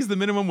can't raise the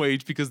minimum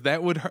wage because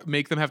that would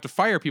make them have to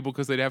fire people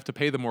because they'd have to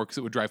pay them more because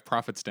it would drive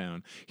profits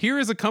down. Here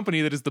is a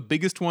company that is the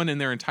biggest one in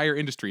their entire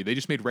industry. They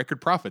just made record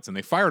profits and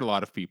they fired a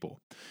lot of people.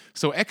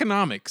 So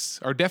economics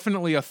are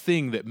definitely a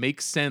thing that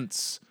makes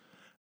sense.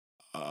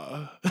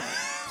 All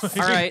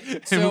right.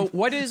 So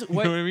what is You know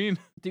what I mean?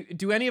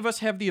 do any of us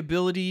have the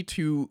ability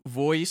to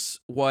voice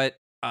what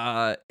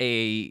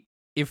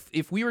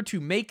if we were to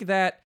make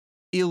that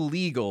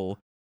illegal,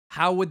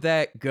 how would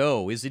that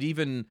go? Is it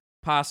even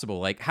possible?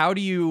 Like, how do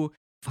you?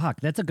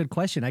 Fuck, that's a good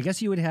question. I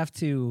guess you would have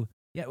to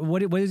Yeah,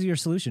 what is your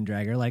solution,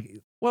 Dragger? Like,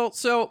 Well,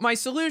 so my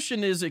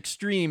solution is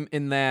extreme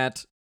in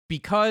that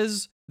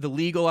because the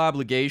legal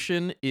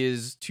obligation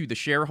is to the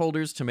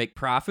shareholders to make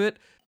profit,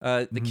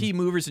 the key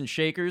movers and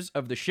shakers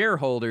of the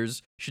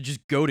shareholders should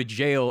just go to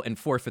jail and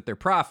forfeit their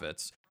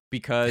profits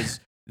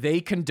because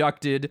they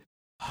conducted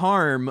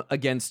harm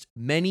against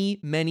many,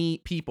 many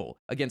people,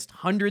 against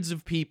hundreds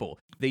of people.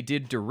 They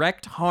did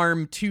direct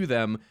harm to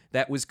them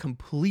that was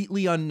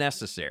completely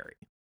unnecessary.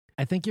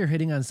 I think you're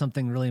hitting on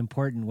something really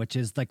important, which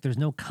is like there's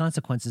no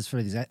consequences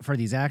for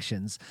these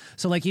actions.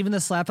 So like even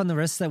the slap on the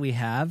wrists that we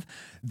have,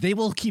 they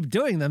will keep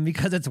doing them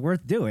because it's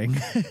worth doing.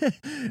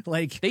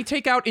 Like they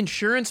take out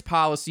insurance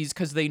policies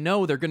because they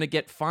know they're going to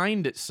get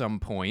fined at some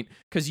point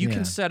because you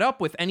can set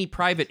up with any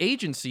private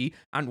agency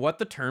on what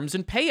the terms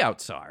and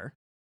payouts are.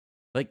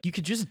 Like you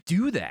could just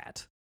do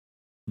that.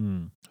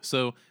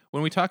 So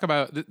when we talk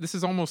about this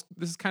is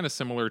kind of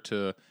similar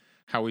to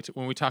how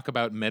when we talk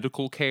about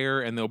medical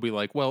care, and they'll be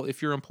like, well,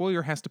 if your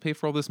employer has to pay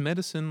for all this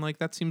medicine, like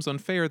that seems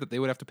unfair that they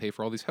would have to pay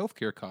for all these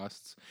healthcare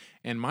costs.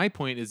 And my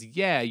point is,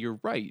 yeah, you're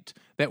right.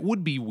 That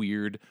would be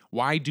weird.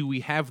 Why do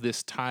we have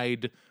this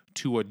tied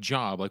to a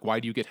job? Like, why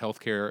do you get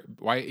healthcare?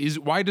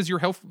 Why does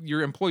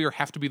your employer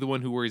have to be the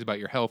one who worries about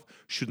your health?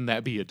 Shouldn't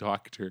that be a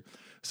doctor?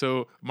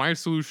 So my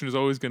solution is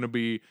always going to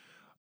be,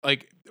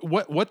 like,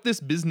 what this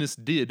business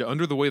did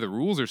under the way the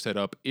rules are set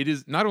up, it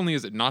is not only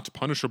is it not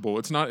punishable,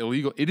 it's not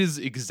illegal, it is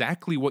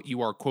exactly what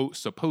you are, quote,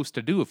 supposed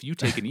to do if you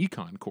take an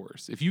econ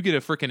course. If you get a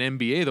freaking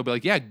MBA, they'll be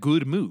like, yeah,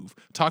 good move.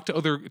 Talk to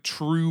other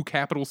true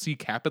capital C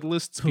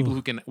capitalists, people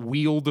who can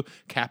wield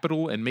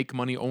capital and make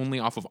money only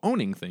off of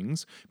owning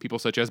things, people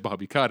such as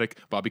Bobby Kotick.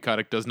 Bobby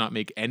Kotick does not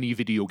make any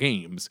video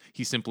games.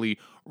 He simply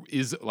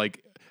is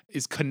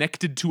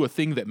connected to a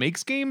thing that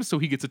makes games, so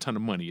he gets a ton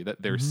of money,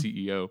 that their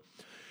CEO.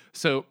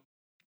 So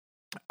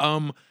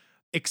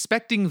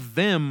expecting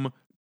them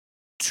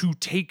to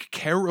take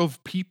care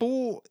of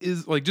people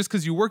is like, just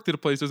because you worked at a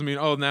place doesn't mean,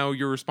 oh, now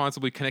you're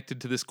responsibly connected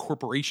to this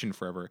corporation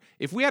forever.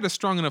 If we had a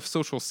strong enough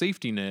social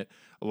safety net,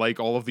 like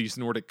all of these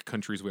Nordic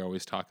countries we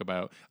always talk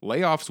about,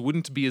 layoffs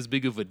wouldn't be as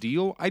big of a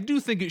deal. I do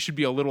think it should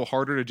be a little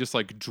harder to just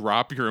like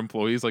drop your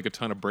employees like a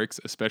ton of bricks,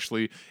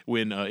 especially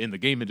when in the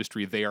game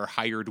industry, they are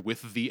hired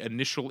with the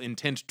initial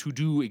intent to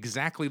do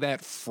exactly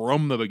that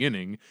from the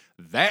beginning.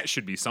 That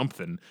should be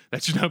something.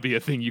 That should not be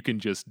a thing you can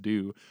just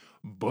do.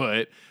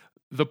 But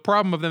the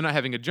problem of them not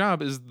having a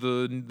job is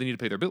they need to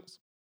pay their bills.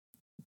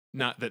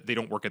 Not that they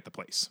don't work at the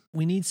place.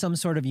 We need some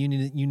sort of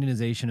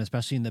unionization,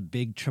 especially in the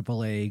big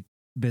AAA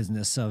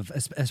business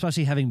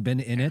especially having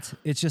been in it.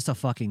 It's just a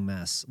fucking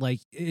mess.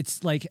 Like,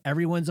 it's like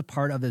everyone's a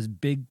part of this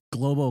big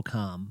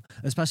Globocom,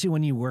 especially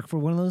when you work for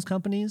one of those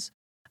companies.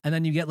 And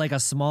then you get like a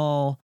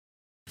small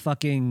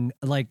fucking,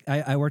 like,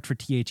 I worked for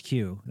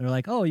THQ. They're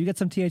like, oh, you get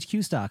some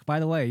THQ stock. By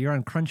the way, you're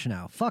on Crunch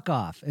now. Fuck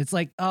off. It's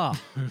like, oh,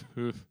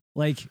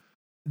 like,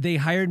 they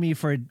hired me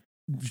for,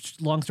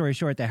 long story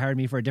short, they hired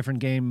me for a different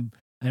game,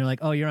 and they're like,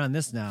 oh, you're on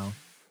this now.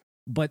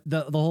 But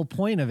the whole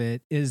point of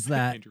it is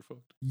that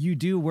you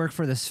do work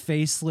for this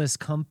faceless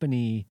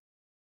company,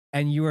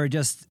 and you are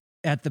just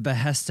at the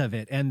behest of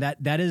it. And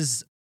that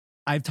is,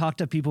 I've talked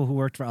to people who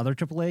worked for other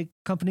AAA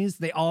companies.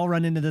 They all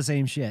run into the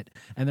same shit.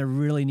 And there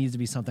really needs to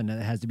be something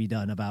that has to be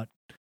done about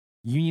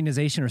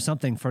unionization or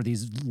something for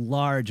these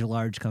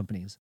large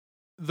companies.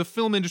 The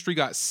film industry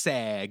got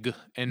SAG,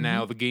 and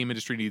now the game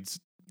industry needs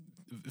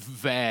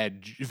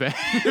VAG.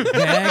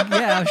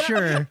 Yeah,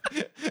 sure.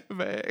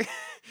 VAG.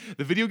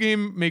 The video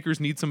game makers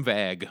need some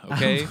VAG,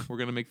 okay? We're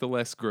going to make the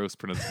less gross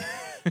pronunciation.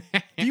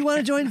 Do you want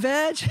to join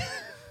VAG?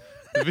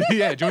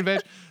 Yeah, join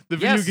VAG. The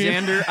video yes,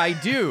 game. Xander, I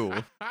do.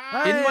 In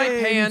my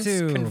pants,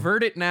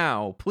 convert it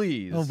now,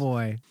 please. Oh,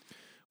 boy.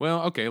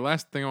 Well, okay,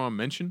 last thing I want to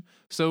mention.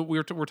 So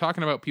we're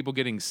talking about people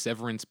getting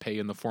severance pay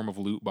in the form of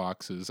loot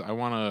boxes. I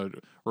want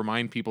to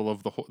remind people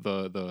of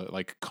the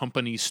like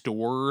company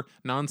store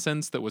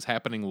nonsense that was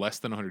happening less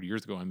than 100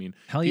 years ago. I mean,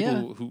 hell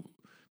people yeah.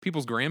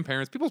 People's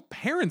grandparents, people's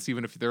parents,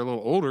 even if they're a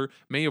little older,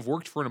 may have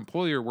worked for an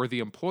employer where the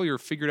employer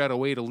figured out a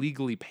way to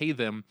legally pay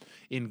them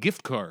in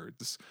gift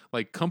cards.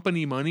 Like,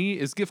 company money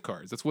is gift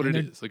cards. That's what it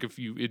is. Like,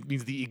 it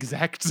means the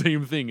exact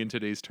same thing in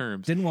today's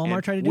terms. Didn't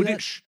Walmart try to do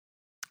that?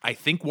 I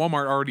think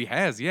Walmart already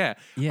has, yeah.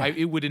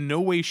 It would in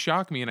no way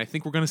shock me, and I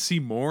think we're going to see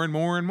more and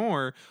more and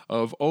more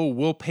of, oh,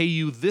 we'll pay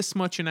you this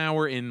much an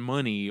hour in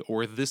money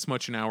or this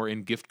much an hour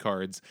in gift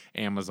cards.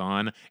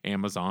 Amazon,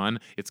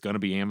 it's going to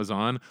be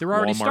Amazon. They're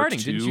already Walmart starting.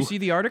 too. Didn't you see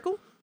the article?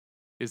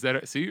 Is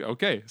that see?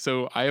 Okay,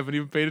 so I haven't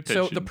even paid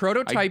attention. So the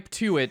prototype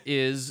to it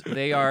is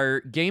they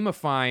are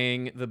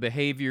gamifying the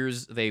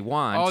behaviors they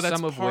want. Oh, that's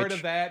some of part which,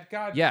 of that.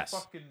 God, yes.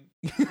 Fucking.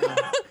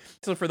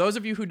 So for those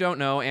of you who don't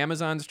know,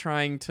 Amazon's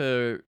trying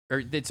to,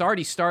 or it's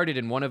already started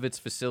in one of its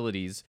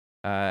facilities.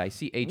 I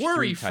see H3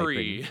 worry typing.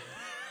 free.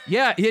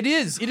 Yeah, it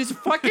is. It is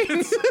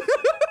fucking.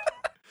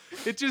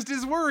 It just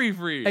is worry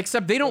free.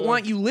 Except they don't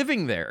want you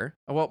living there.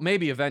 Well,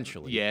 maybe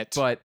eventually. Yet.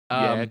 But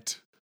Yet.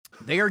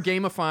 they are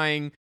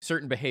gamifying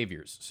certain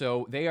behaviors.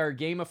 So they are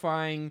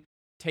gamifying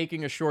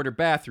taking a shorter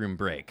bathroom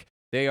break.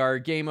 They are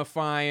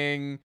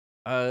gamifying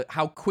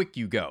how quick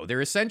you go.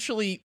 They're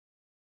essentially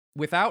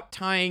without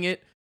tying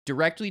it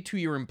directly to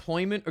your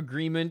employment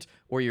agreement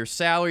or your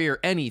salary or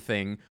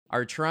anything,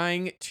 are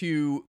trying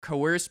to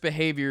coerce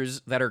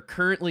behaviors that are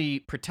currently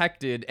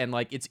protected and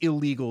like it's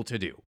illegal to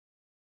do.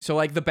 So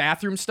like the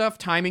bathroom stuff,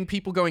 timing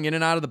people going in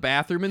and out of the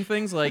bathroom and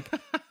things like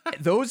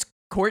those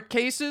court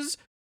cases,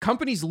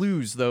 companies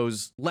lose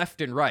those left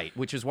and right,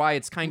 which is why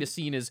it's kind of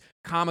seen as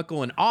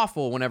comical and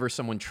awful whenever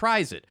someone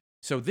tries it.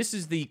 So this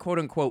is the quote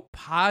unquote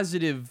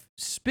positive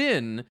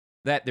spin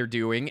that they're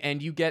doing,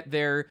 and you get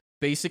their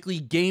basically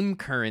game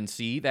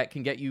currency that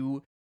can get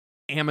you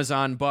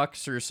Amazon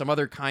bucks or some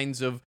other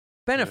kinds of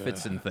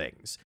benefits and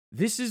things.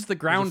 This is the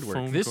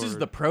groundwork. This is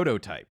the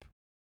prototype.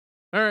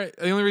 All right.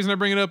 The only reason I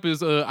bring it up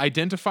is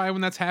identify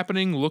when that's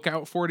happening, look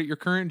out for it at your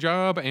current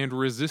job, and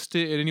resist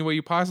it in any way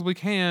you possibly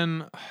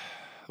can.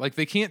 Like,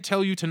 they can't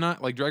tell you to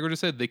not, like Drago just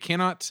said, they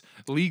cannot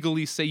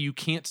legally say you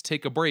can't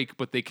take a break,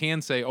 but they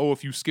can say, oh,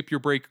 if you skip your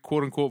break,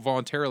 quote unquote,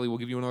 voluntarily, we'll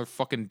give you another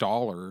fucking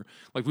 $1.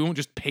 Like, we won't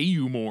just pay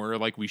you more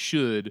like we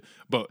should,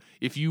 but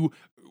if you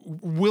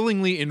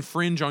willingly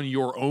infringe on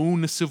your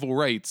own civil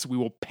rights, we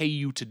will pay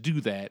you to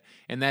do that.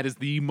 And that is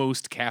the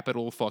most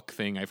capital fuck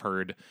thing I've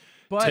heard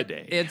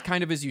today. It's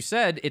kind of, as you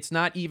said, it's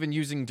not even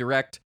using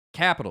direct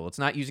capital. It's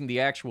not using the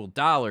actual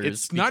dollars.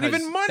 It's not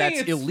even money. That's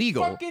it's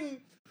illegal.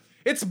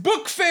 It's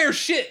book fair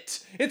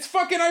shit. It's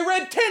fucking, I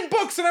read 10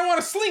 books and I want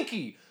a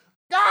Slinky.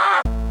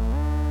 Ah!